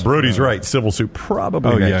else. Yeah, Brody's right. Civil suit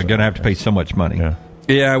probably. Oh, makes yeah, it. going to have to pay so much money. Yeah.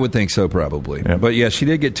 Yeah, I would think so, probably. Yeah. But yeah, she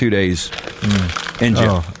did get 2 days in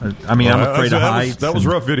jail. Oh, I mean, I'm afraid of heights. That was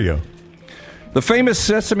and- rough video. The famous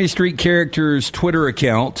Sesame Street character's Twitter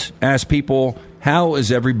account asked people, how is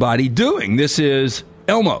everybody doing? This is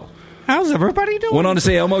Elmo. How's everybody doing? Went on to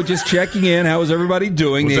say, Elmo, just checking in. How is everybody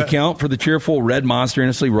doing? Was The that- account for the cheerful Red Monster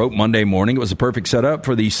innocently wrote Monday morning. It was a perfect setup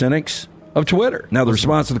for the cynics of Twitter. Now, the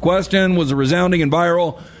response to the question was a resounding and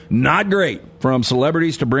viral, not great, from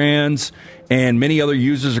celebrities to brands and many other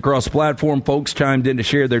users across the platform. Folks chimed in to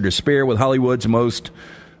share their despair with Hollywood's most...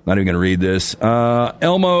 Not even going to read this.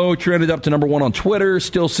 Elmo trended up to number 1 on Twitter,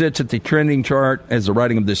 still sits at the trending chart as the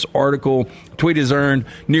writing of this article. Tweet has earned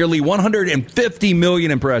nearly 150 million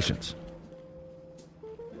impressions.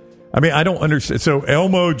 I mean, I don't understand. So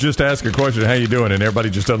Elmo just asked a question, how you doing? And everybody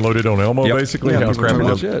just unloaded on Elmo, Yep. basically? Yeah, How people crappy talking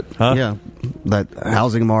does- about shit. Huh? Yeah, that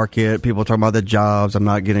housing market. People talking about the jobs. I'm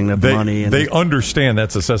not getting enough money. And They understand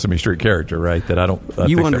that's a Sesame Street character, right? That I don't. I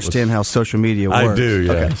you think that understand was- how social media works. I do.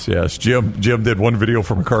 Yes, yes. Jim did one video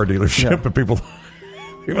from a car dealership, Yeah. and people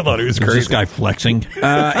thought he was Is crazy. this guy flexing?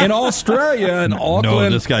 In Australia, in No,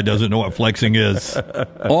 Auckland, this guy doesn't know what flexing is.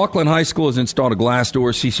 Auckland High School has installed a glass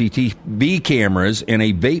door, CCTV cameras, and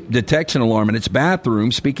a vape detection alarm in its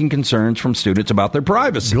bathroom, speaking concerns from students about their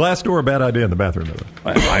privacy. Glass door, a bad idea in the bathroom.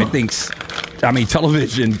 Though. I think,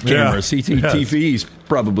 television cameras, Yeah. CCTV is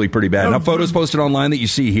probably pretty bad. Now, photos posted online that you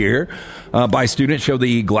see here by students show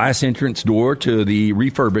the glass entrance door to the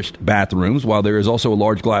refurbished bathrooms, while there is also a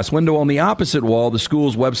large glass window on the opposite wall. The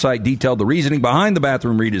school's website detailed the reasoning behind the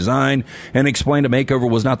bathroom redesign and explained a makeover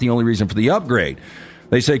was not the only reason for the upgrade.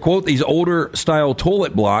 They say, quote, these older-style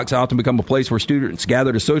toilet blocks often become a place where students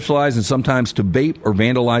gather to socialize and sometimes to vape or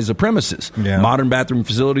vandalize the premises. Yeah. Modern bathroom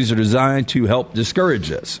facilities are designed to help discourage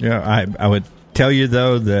this. Yeah, I would tell you,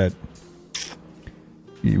 though, that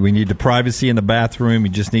We need the privacy in the bathroom.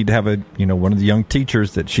 You just need to have one of the young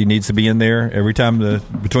teachers that she needs to be in there every time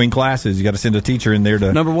between classes. You got to send a teacher in there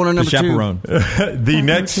to number one or number chaperone. The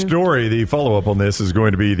next story, the follow-up on this, is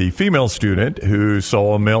going to be the female student who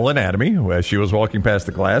saw a male anatomy as she was walking past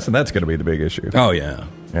the class, and that's going to be the big issue. Oh, yeah.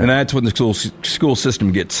 And that's when the school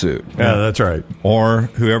system gets sued. Yeah, that's right. Or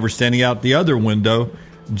whoever's standing out the other window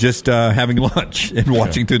just having lunch and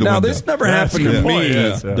watching through the window. Now, this never happened to me.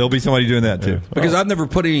 There'll be somebody doing that, too. Because I've never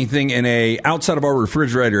put anything in outside of our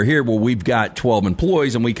refrigerator here where we've got 12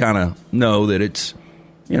 employees and we kind of know that it's,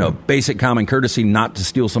 basic common courtesy not to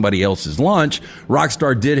steal somebody else's lunch.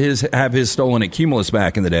 Rockstar did have his stolen at Cumulus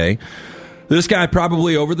back in the day. This guy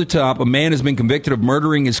probably over the top. A man has been convicted of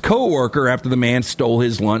murdering his coworker after the man stole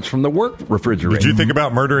his lunch from the work refrigerator. Did you think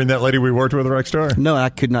about murdering that lady we worked with at Rockstar? No, I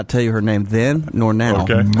could not tell you her name then nor now.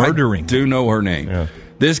 Okay. Murdering. I do know her name. Yeah.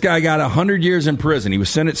 This guy got 100 years in prison. He was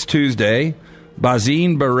sentenced Tuesday.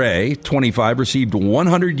 Bazine Beret, 25, received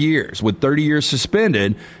 100 years with 30 years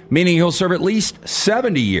suspended, meaning he'll serve at least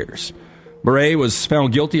 70 years. Beret was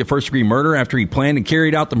found guilty of first-degree murder after he planned and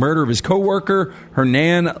carried out the murder of his coworker,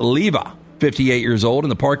 Hernan Leva, 58 years old, in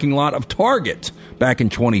the parking lot of Target back in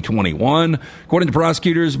 2021. According to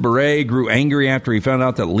prosecutors, Beret grew angry after he found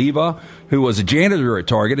out that Leva, who was a janitor at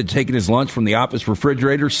Target, had taken his lunch from the office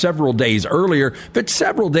refrigerator several days earlier. If it's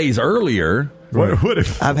several days earlier... What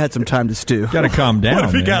if I've had some time to stew. Got to calm down. What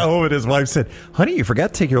if he man. got home and his wife said, "Honey, you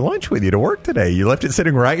forgot to take your lunch with you to work today. You left it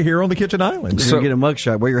sitting right here on the kitchen island." You're going to get a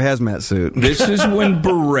mugshot. Wear your hazmat suit. This is when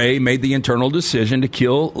Beret made the internal decision to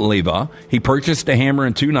kill Leva. He purchased a hammer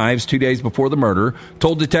and 2 knives 2 days before the murder,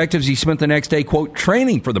 told detectives he spent the next day, quote,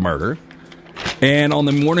 training for the murder. And on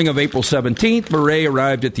the morning of April 17th, Beret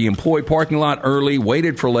arrived at the employee parking lot early,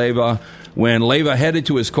 waited for Leva. When Leva headed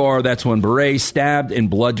to his car, that's when Beret stabbed and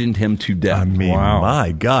bludgeoned him to death. I mean,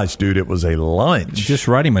 my gosh, dude, it was a lunch. Just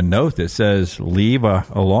write him a note that says, "Leave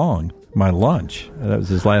along my lunch." That was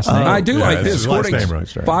his last name. I do like that's this. his last According name,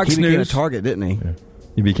 right? Fox He became a News, target, didn't he? Yeah.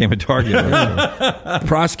 He became a target.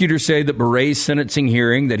 prosecutors say that Beret's sentencing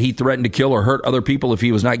hearing that he threatened to kill or hurt other people if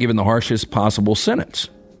he was not given the harshest possible sentence.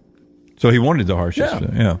 So he wanted the harshest.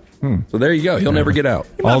 Yeah. So there you go. He'll never get out.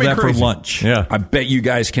 All be that crazy. for lunch. Yeah. I bet you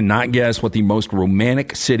guys cannot guess what the most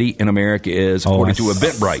romantic city in America is, according to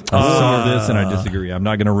Eventbrite. I saw this and I disagree. I'm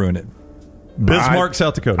not going to ruin it. Bismarck,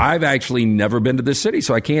 South Dakota. I've actually never been to this city,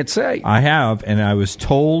 so I can't say. I have, and I was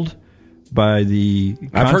told by the...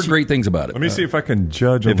 I've heard great things about it. Let me see if I can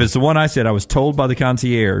judge. If it's the one I said, I was told by the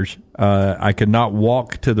concierge I could not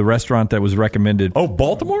walk to the restaurant that was recommended. Oh,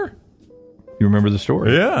 Baltimore? You remember the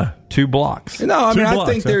story? Yeah. 2 blocks. No, I mean, I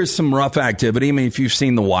blocks, think huh? there's some rough activity. I mean, if you've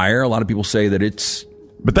seen The Wire, a lot of people say that it's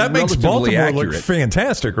But that makes relatively Baltimore look accurate.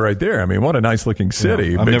 fantastic right there. I mean, what a nice looking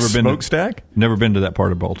city. I've Big never been smokestack. Never been to that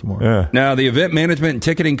part of Baltimore. Yeah. Now, the event management and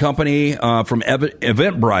ticketing company from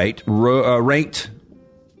Eventbrite ranked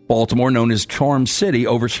Baltimore, known as Charm City,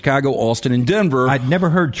 over Chicago, Austin, and Denver. I'd never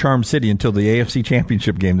heard Charm City until the AFC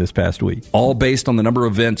Championship game this past week. All based on the number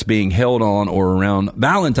of events being held on or around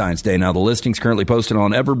Valentine's Day. Now, the listings currently posted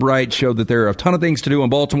on Everbright show that there are a ton of things to do in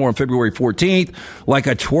Baltimore on February 14th, like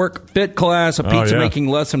a twerk fit class, a pizza-making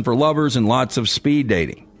lesson for lovers, and lots of speed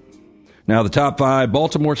dating. Now, the top 5,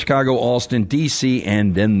 Baltimore, Chicago, Austin, D.C.,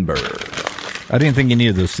 and Denver. I didn't think any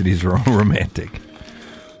of those cities were romantic.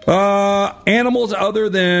 Animals other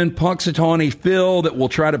than Punxsutawney Phil that will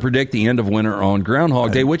try to predict the end of winter on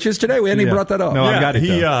Groundhog Day, which is today. We hadn't even brought that up. No, I got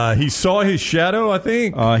it, He saw his shadow, I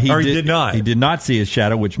think. He did not. He did not see his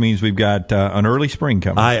shadow, which means we've got an early spring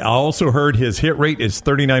coming. I also heard his hit rate is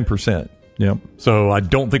 39%. Yep. So I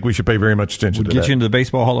don't think we should pay very much attention to Get that. you into the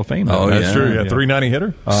Baseball Hall of Fame. Oh, though. That's true. Yeah, 390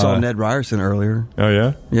 hitter. Saw Ned Ryerson earlier. Oh,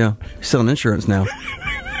 yeah? Yeah. He's selling insurance now.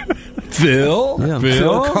 Phil? Yeah.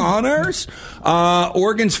 Phil Connors?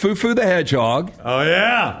 Oregon's Fufu the Hedgehog. Oh,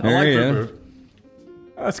 yeah. I There like you Fufu.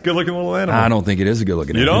 That's a good-looking little animal. I don't think it is a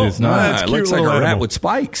good-looking You animal. don't? It's not. That's It cute looks like a little rat animal. with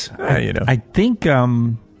spikes. You know. I think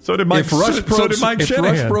So did Mike, If Rush so did Mike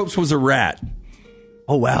Shanahan. Probst was a rat.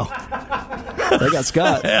 Oh, wow. They got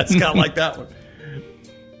Scott. Yeah, Scott like that one.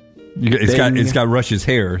 it's got Rush's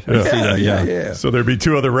hair. I see that, yeah. So there'd be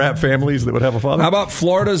 2 other rat families that would have a father? How about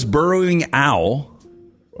Florida's burrowing owl?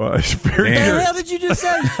 It's very What the good. hell did you just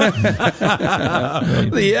say?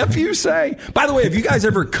 The F you say? By the way, have you guys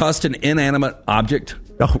ever cussed an inanimate object?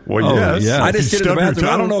 Oh, well, Oh, yes. yeah. I just You did it in the stubbed your bathroom.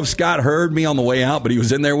 I toe. don't know if Scott heard me on the way out, but he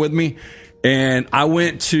was in there with me. And I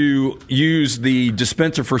went to use the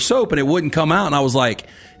dispenser for soap, and it wouldn't come out. And I was like,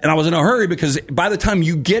 and I was in a hurry because by the time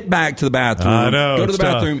you get back to the bathroom, I know, go to the it's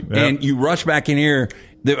tough. bathroom, Yep. and you rush back in here,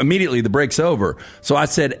 immediately the break's over. So I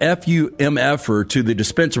said F-U-M-F-er to the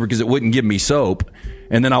dispenser because it wouldn't give me soap.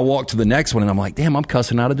 And then I walk to the next one, and I'm like, damn, I'm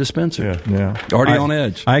cussing out a dispenser. Yeah. Already on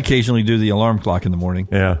edge. I occasionally do the alarm clock in the morning.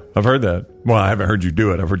 Yeah, I've heard that. Well, I haven't heard you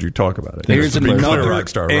do it. I've heard you talk about it. Here's another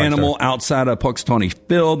Rockstar. animal outside of Punxsutawney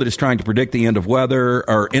Phil that is trying to predict the end of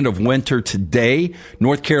winter today.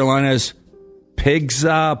 North Carolina's Pigs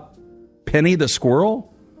Penny the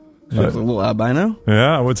squirrel. A little albino.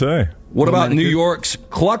 Yeah, I would say. What about New York's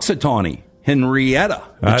Cluxatawny Henrietta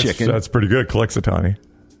the chicken? That's pretty good, Cluxatawny.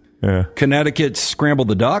 Yeah. Connecticut's Scramble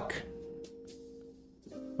the Duck.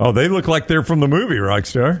 Oh, they look like they're from the movie,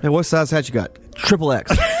 Rockstar. Hey, what size hat you got? Triple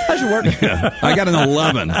X. How's your work? I got an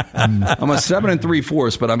 11. I'm a 7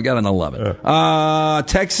 3/4, but I've got an 11.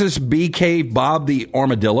 Texas Bee Cave Bob the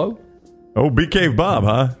Armadillo. Oh, Bee Cave Bob,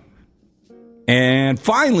 huh? And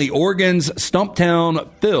finally, Oregon's Stumptown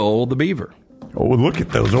Phil the Beaver. Oh, look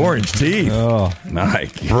at those orange teeth. Oh,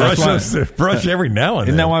 nice. Brush every now and then.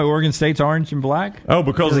 Isn't that why Oregon State's orange and black? Oh,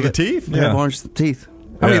 because of the teeth? They have orange teeth.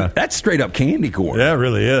 I mean, that's straight up candy corn. Yeah, it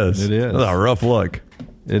really is. It is. That's a rough look.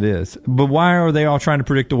 It is. But why are they all trying to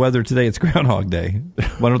predict the weather today? It's Groundhog Day.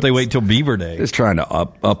 Why don't they wait till Beaver Day? Just trying to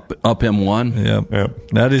up him one.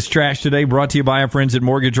 Yep. That is Trash Today, brought to you by our friends at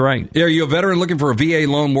Mortgage Right. Are you a veteran looking for a VA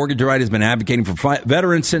loan? Mortgage Right has been advocating for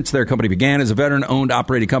veterans since their company began. As a veteran-owned,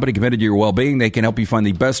 operated company committed to your well-being, they can help you find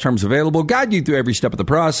the best terms available, guide you through every step of the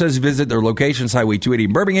process. Visit their locations, Highway 280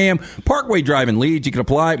 in Birmingham, Parkway Drive in Leeds. You can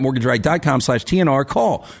apply at mortgageright.com/TNR.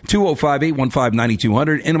 Call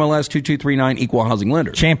 205-815-9200, NMLS 2239, Equal Housing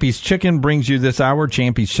Lender. Champy's Chicken brings you this hour.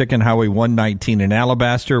 Champy's Chicken, Highway 119 in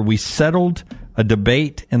Alabaster. We settled a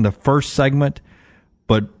debate in the first segment,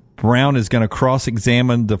 but Brown is going to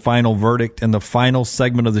cross-examine the final verdict in the final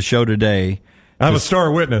segment of the show today. I'm a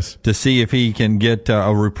star witness. To see if he can get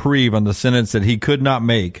a reprieve on the sentence that he could not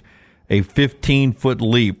make a 15-foot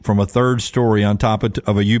leap from a third story on top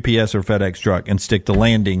of a UPS or FedEx truck and stick the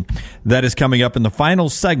landing. That is coming up in the final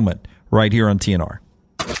segment right here on TNR.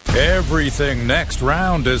 Everything Next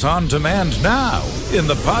Round is on demand now in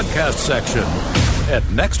the podcast section at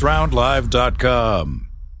nextroundlive.com.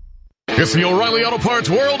 It's the O'Reilly Auto Parts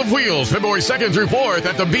World of Wheels, February 2nd through 4th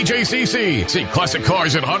at the BJCC. See classic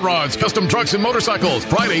cars and hot rods, custom trucks and motorcycles.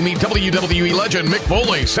 Friday, meet WWE legend Mick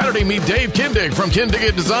Foley. Saturday, meet Dave Kindig from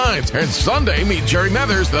Kindig Designs. And Sunday, meet Jerry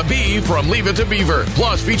Mathers, the Bee from Leave It to Beaver.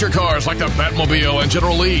 Plus, feature cars like the Batmobile and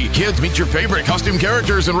General Lee. Kids, meet your favorite costume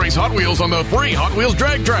characters and race Hot Wheels on the free Hot Wheels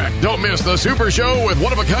drag track. Don't miss the Super Show with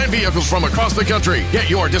one-of-a-kind vehicles from across the country. Get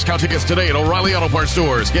your discount tickets today at O'Reilly Auto Parts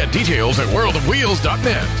stores. Get details at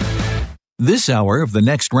worldofwheels.net. This hour of The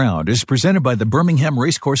Next Round is presented by the Birmingham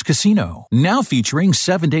Racecourse Casino, now featuring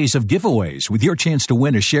 7 days of giveaways with your chance to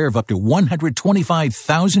win a share of up to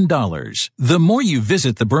 $125,000. The more you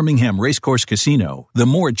visit the Birmingham Racecourse Casino, the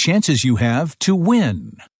more chances you have to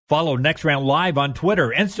win. Follow Next Round Live on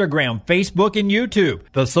Twitter, Instagram, Facebook, and YouTube.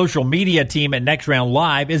 The social media team at Next Round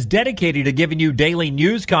Live is dedicated to giving you daily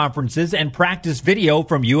news conferences and practice video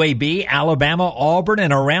from UAB, Alabama, Auburn,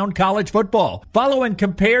 and around college football. Follow and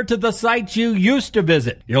compare to the sites you used to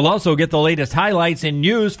visit. You'll also get the latest highlights and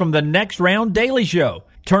news from the Next Round Daily Show.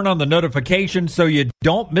 Turn on the notifications so you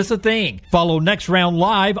don't miss a thing. Follow Next Round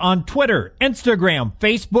Live on Twitter, Instagram,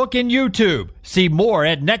 Facebook, and YouTube. See more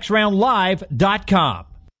at nextroundlive.com.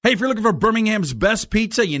 Hey, if you're looking for Birmingham's best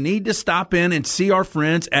pizza, you need to stop in and see our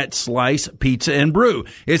friends at Slice Pizza and Brew.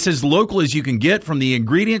 It's as local as you can get, from the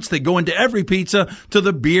ingredients that go into every pizza to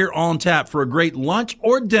the beer on tap. For a great lunch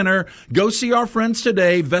or dinner, go see our friends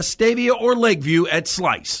today, Vestavia or Lakeview at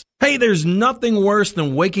Slice. Hey, there's nothing worse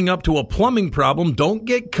than waking up to a plumbing problem. Don't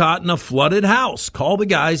get caught in a flooded house. Call the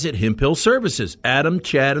guys at Hemphill Services. Adam,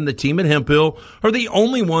 Chad, and the team at Hemphill are the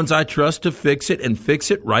only ones I trust to fix it and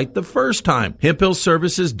fix it right the first time. Hemphill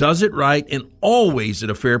Services does it right and always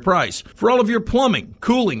at a fair price. For all of your plumbing,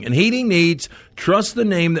 cooling, and heating needs, trust the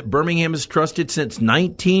name that Birmingham has trusted since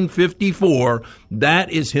 1954.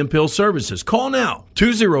 That is Hemphill Services. Call now,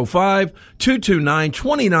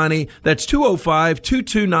 205-229-2090. That's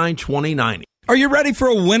 205-229-2090. Are you ready for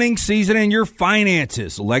a winning season in your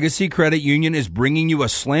finances? Legacy Credit Union is bringing you a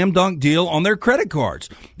slam dunk deal on their credit cards.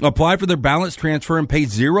 Apply for their balance transfer and pay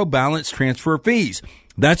zero balance transfer fees.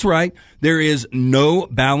 That's right. There is no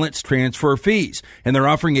balance transfer fees, and they're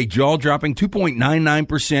offering a jaw-dropping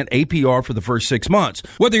 2.99% APR for the first 6 months.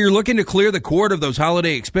 Whether you're looking to clear the cord of those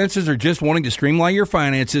holiday expenses or just wanting to streamline your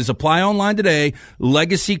finances, apply online today,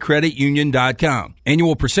 LegacyCreditUnion.com.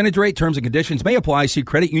 Annual percentage rate, terms and conditions may apply. See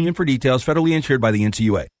Credit Union for details. Federally insured by the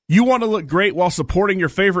NCUA. You want to look great while supporting your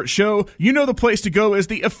favorite show? You know the place to go is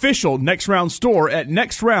the official Next Round store at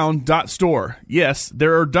nextround.store. Yes,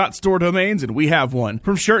 there are .store domains, and we have one.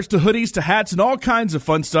 From shirts to hoodies to hats and all kinds of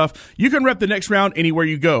fun stuff, you can rep the Next Round anywhere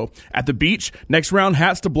you go. At the beach, Next Round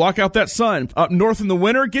hats to block out that sun. Up north in the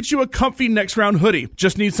winter, get you a comfy Next Round hoodie.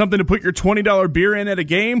 Just need something to put your $20 beer in at a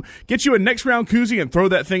game? Get you a Next Round koozie and throw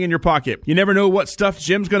that thing in your pocket. You never know what stuff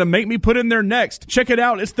Jim's going to make me put in there next. Check it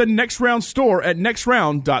out. It's the Next Round store at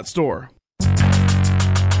nextround.store. All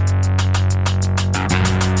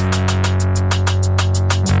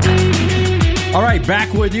right,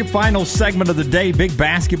 back with you. Final segment of the day. Big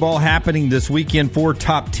basketball happening this weekend. 4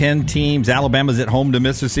 top 10 teams. Alabama's at home to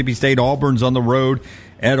Mississippi State. Auburn's on the road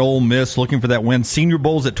at Ole Miss looking for that win. Senior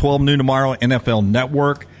Bowl's at 12 noon tomorrow. NFL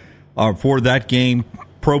Network for that game.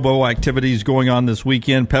 Pro Bowl activities going on this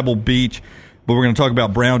weekend. Pebble Beach. But we're going to talk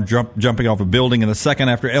about Brown jumping off a building in a second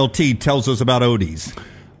after LT tells us about Odie's.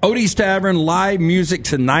 Odie's Tavern, live music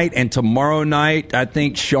tonight and tomorrow night. I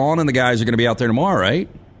think Sean and the guys are going to be out there tomorrow, right?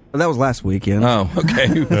 Well, that was last weekend. Oh,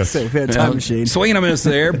 okay. So we had a time machine. Swinging a miss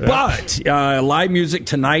there. But live music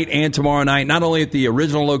tonight and tomorrow night, not only at the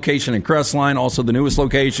original location in Crestline, also the newest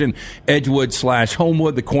location,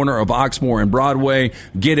 Edgewood/Homewood, the corner of Oxmoor and Broadway.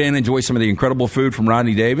 Get in, enjoy some of the incredible food from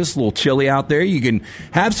Rodney Davis. A little chili out there. You can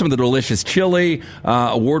have some of the delicious chili,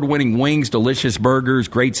 award-winning wings, delicious burgers,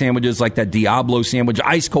 great sandwiches like that Diablo sandwich,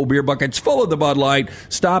 ice-cold beer buckets full of the Bud Light.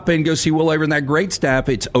 Stop in, go see Will Avery and that great staff.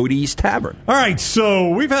 It's Odie's Tavern. All right, so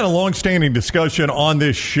we've had a long-standing discussion on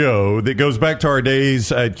this show that goes back to our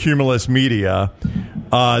days at Cumulus Media.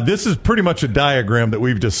 This is pretty much a diagram that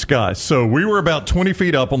we've discussed. So we were about 20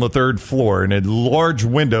 feet up on the third floor, and a large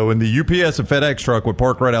window, and the UPS and FedEx truck would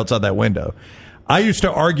park right outside that window. I used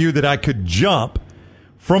to argue that I could jump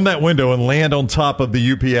from that window and land on top of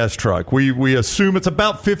the UPS truck. We assume it's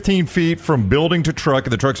about 15 feet from building to truck,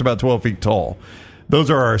 and the truck's about 12 feet tall. Those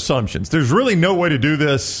are our assumptions. There's really no way to do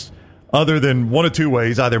this other than one of two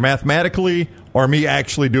ways, either mathematically or me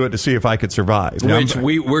actually do it to see if I could survive. Which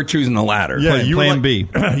we're choosing the latter. Yeah, plan B.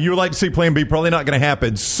 You would like to see plan B. Probably not going to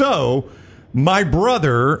happen. So my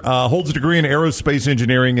brother holds a degree in aerospace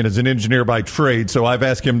engineering and is an engineer by trade, so I've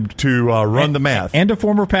asked him to run the math. And a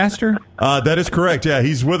former pastor? That is correct, yeah.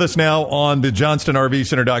 He's with us now on the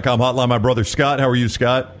JohnstonRVCenter.com hotline. My brother Scott. How are you,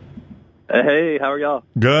 Scott? Hey, how are y'all?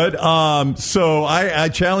 Good. So I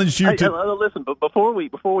challenged you to listen. But before we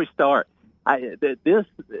start,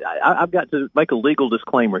 I've got to make a legal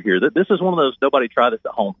disclaimer here. That this is one of those nobody try this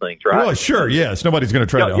at home things, right? Well, sure, yes. Nobody's going to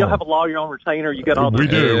try it at home. You'll have a lawyer on retainer. You got all the. We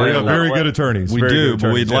do. We have very good attorneys. We do,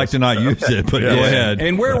 but we'd like to not use it. But go ahead.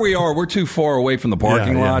 And where we are, we're too far away from the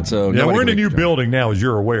parking lot. So we're in a new building now, as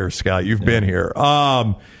you're aware, Scott. You've been here.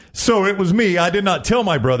 So it was me. I did not tell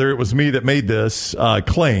my brother it was me that made this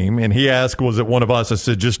claim, and he asked, was it one of us? I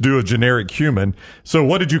said, just do a generic human. So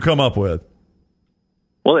what did you come up with?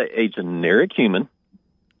 Well, a generic human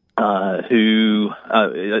who,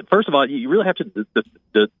 first of all, you really have to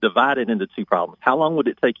divide it into two problems. How long would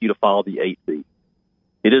it take you to fall the 8 feet?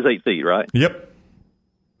 It is 8 feet, right? Yep.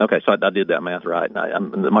 Okay, so I did that math right.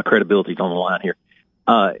 My credibility's on the line here.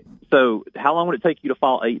 So how long would it take you to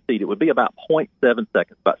fall 8 feet? It would be about 0.7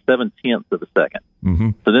 seconds, about 7/10 of a second.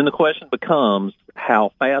 Mm-hmm. So then the question becomes,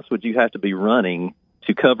 how fast would you have to be running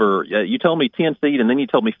to cover? You told me 10 feet, and then you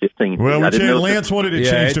told me 15 feet. Well, Lance wanted it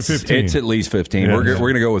changed to 15. It's at least 15. Yeah. We're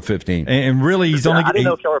going to go with 15. And really, he's only. I didn't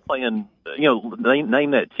know if y'all were playing.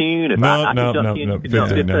 Name that tune. If no.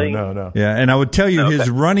 Yeah, and I would tell you his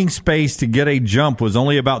running space to get a jump was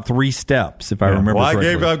only about 3 steps, if I remember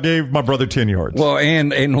correctly. I gave my brother 10 yards. Well,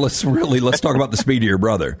 and let's talk about the speed of your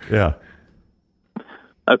brother. Yeah.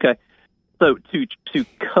 Okay. So to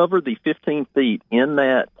cover the 15 feet in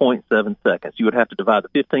that 0.7 seconds, you would have to divide the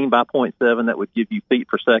 15 by 0.7. That would give you feet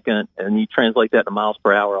per second, and you translate that to miles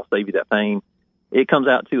per hour. I'll save you that pain. It comes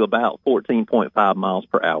out to about 14.5 miles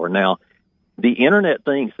per hour. Now, the internet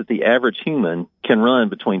thinks that the average human can run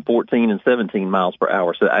between 14 and 17 miles per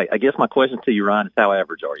hour. So I guess my question to you, Ryan, is how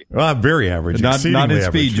average are you? Well, I'm very average. Not in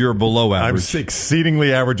speed, you're below average. I'm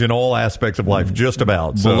exceedingly average in all aspects of life, just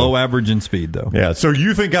about. Below average in speed, though. Yeah, so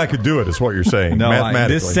you think I could do it, is what you're saying,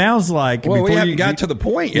 mathematically. This sounds like... Well, we haven't got to the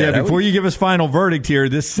point yet. Yeah, before you give us final verdict here,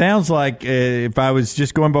 this sounds like, if I was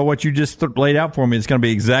just going by what you just laid out for me, it's going to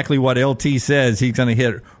be exactly what LT says. He's going to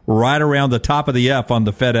hit right around the top of the F on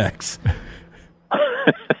the FedEx.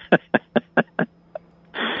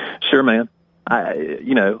 Sure, man.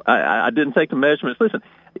 I didn't take the measurements. Listen,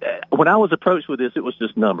 when I was approached with this, it was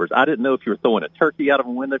just numbers. I didn't know if you were throwing a turkey out of a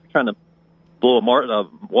window, if you're trying to blow a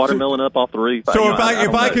watermelon up off the roof. So if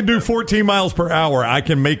I can do 14 miles per hour, I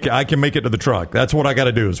can make it to the truck. That's what I got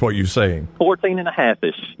to do. Is what you're saying? 14 and a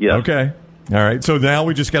half-ish. Yeah. Okay. All right. So now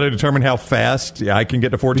we just got to determine how fast I can get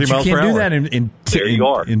to 14 miles per hour. You can't do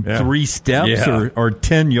that in 3 steps or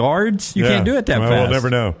 10 yards. You can't do it that fast. We'll never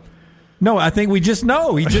know. No, I think we just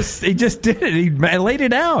know. He just did it. He laid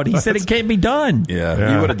it out. He said it can't be done.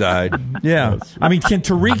 Yeah. He would have died. Yeah. I mean, can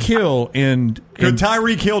Tyreek Hill Could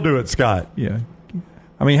Tyreek Hill do it, Scott? Yeah.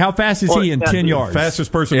 I mean, how fast is he in 10 yards?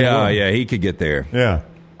 Fastest person in the world. Yeah, he could get there. Yeah.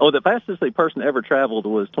 Oh, the fastest a person ever traveled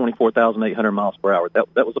was 24,800 miles per hour. That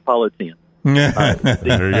was Apollo 10. There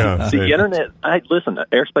you go. The internet. Listen,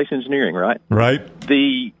 aerospace engineering, right? Right.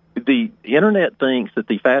 The internet thinks that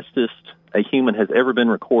the fastest a human has ever been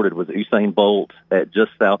recorded was Usain Bolt at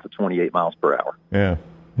just south of 28 miles per hour. Yeah.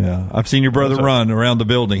 Yeah, I've seen your brother run around the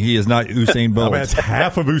building. He is not Usain Bolt. I mean, that's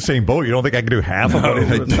half of Usain Bolt. You don't think I can do half of what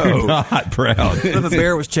he was doing? Not proud. If a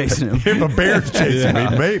bear was chasing him. If a bear's chasing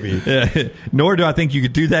me, maybe. Yeah. Nor do I think you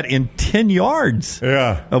could do that in 10 yards.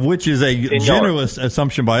 Yeah. Of which is a generous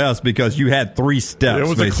assumption by us because you had 3 steps. It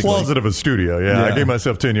was basically a closet of a studio. Yeah. I gave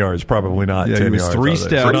myself 10 yards. Probably not 10 yards. 3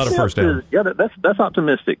 steps. So not a first down. Yeah, that's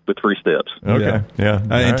optimistic with 3 steps. Okay. Yeah.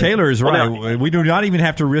 And Taylor is right. We do not even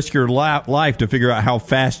have to risk your life to figure out how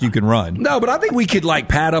fast you can run. No, but I think we could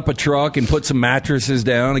pad up a truck and put some mattresses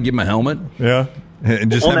down and give him a helmet. Yeah. And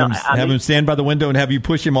just have him stand by the window and have you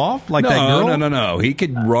push him off like that girl? No. He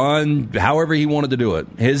could run however he wanted to do it.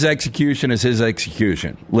 His execution is his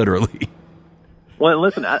execution, literally. Well,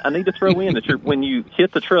 listen, I need to throw in that when you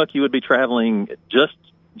hit the truck, you would be traveling just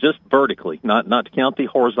vertically, not to count the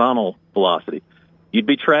horizontal velocity. You'd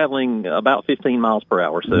be traveling about 15 miles per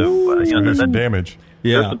hour. So there's some damage.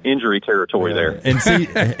 There's some injury territory there. And see,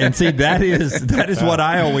 that is what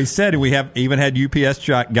I always said. We have even had UPS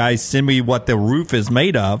guys send me what the roof is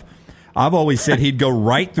made of. I've always said he'd go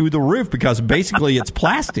right through the roof because basically it's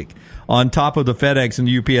plastic on top of the FedEx and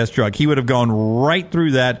the UPS truck. He would have gone right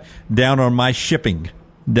through that down on my shipping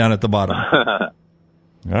down at the bottom.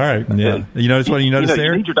 All right. Yeah. You notice what you noticed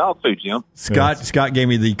there? You need your dog food, Jim. Scott gave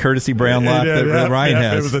me the courtesy brown laugh that Ryan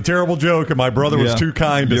has. It was a terrible joke, and my brother was too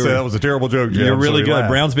kind to say that was a terrible joke, Jim. You're really good.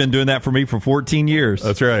 Brown's been doing that for me for 14 years.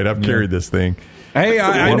 That's right. I've carried this thing. Hey,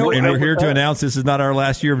 I know. And we're here to announce this is not our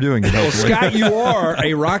last year of doing it. Well, Scott, you are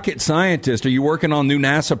a rocket scientist. Are you working on new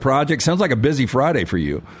NASA projects? Sounds like a busy Friday for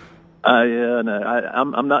you.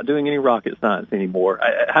 I'm not doing any rocket science anymore.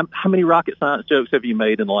 How many rocket science jokes have you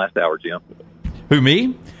made in the last hour, Jim? Who,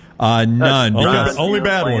 me? None. Only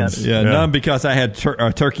bad ones. Yeah, none because I had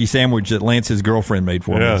a turkey sandwich that Lance's girlfriend made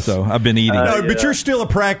for me. So I've been eating. But you're still a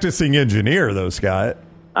practicing engineer, though, Scott.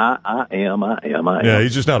 I am. Yeah,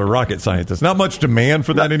 he's just not a rocket scientist. Not much demand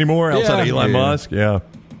for that anymore outside of Elon Musk. Yeah.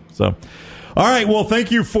 So, all right. Well,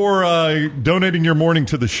 thank you for donating your morning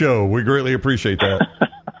to the show. We greatly appreciate that.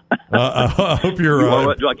 I hope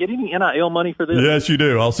you're. Do I get any NIL money for this? Yes, you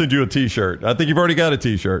do. I'll send you a T-shirt. I think you've already got a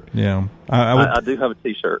T-shirt. Yeah, I do have a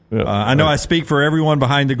T-shirt. I know I speak for everyone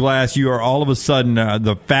behind the glass. You are all of a sudden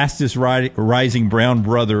the fastest rising Brown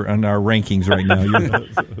brother in our rankings right now.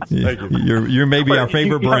 You're maybe our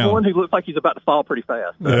favorite Brown. One who looks like he's about to fall pretty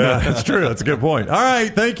fast. Yeah, that's true. That's a good point. All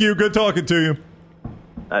right, thank you. Good talking to you.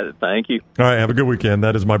 Thank you. All right, have a good weekend.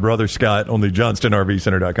 That is my brother Scott on the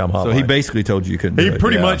JohnstonRVCenter.com hotline. So he basically told you couldn't do it. He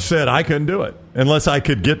pretty much said I couldn't do it unless I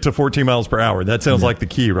could get to 14 miles per hour. That sounds like the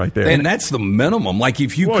key right there. And that's the minimum. Like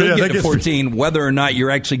if you could get to 14, whether or not you're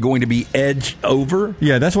actually going to be edged over.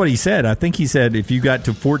 Yeah, that's what he said. I think he said if you got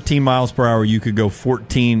to 14 miles per hour, you could go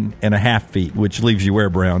 14 and a half feet, which leaves you where,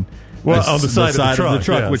 Brown? Well, on the side of the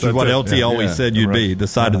truck, which is what LT always said you'd be, the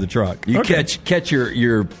side of the truck. You catch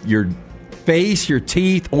your face, your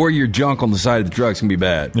teeth, or your junk on the side of the truck is going to be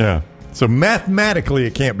bad. Yeah. So mathematically,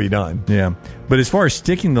 it can't be done. Yeah. But as far as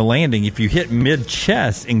sticking the landing, if you hit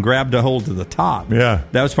mid-chest and grabbed a hold to the top,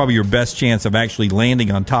 that was probably your best chance of actually landing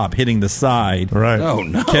on top, hitting the side. Right. Oh,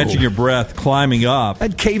 no. Catching your breath, climbing up.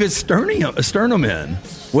 That'd cave his sternum in.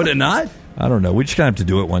 Would it not? I don't know. We just going to have to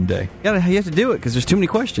do it one day. You have to do it because there's too many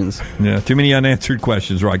questions. Yeah, too many unanswered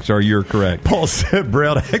questions, Rockstar. You're correct. Paul said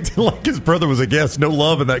Brown acted like his brother was a guest. No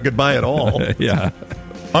love in that goodbye at all. Yeah.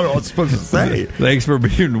 I don't know what I'm supposed to say. Thanks for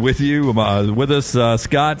being with us,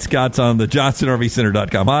 Scott. Scott's on the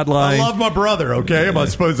JohnstonRVCenter.com hotline. I love my brother, okay?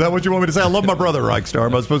 Is that what you want me to say? I love my brother, Rockstar.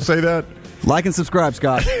 Am I supposed to say that? Like and subscribe,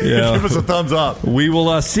 Scott. Yeah. Give us a thumbs up. We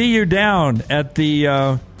will see you down at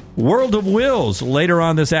the World of Wills later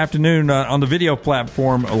on this afternoon on the video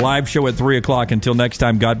platform. A live show at 3 o'clock. Until next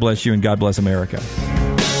time, God bless you and God bless America.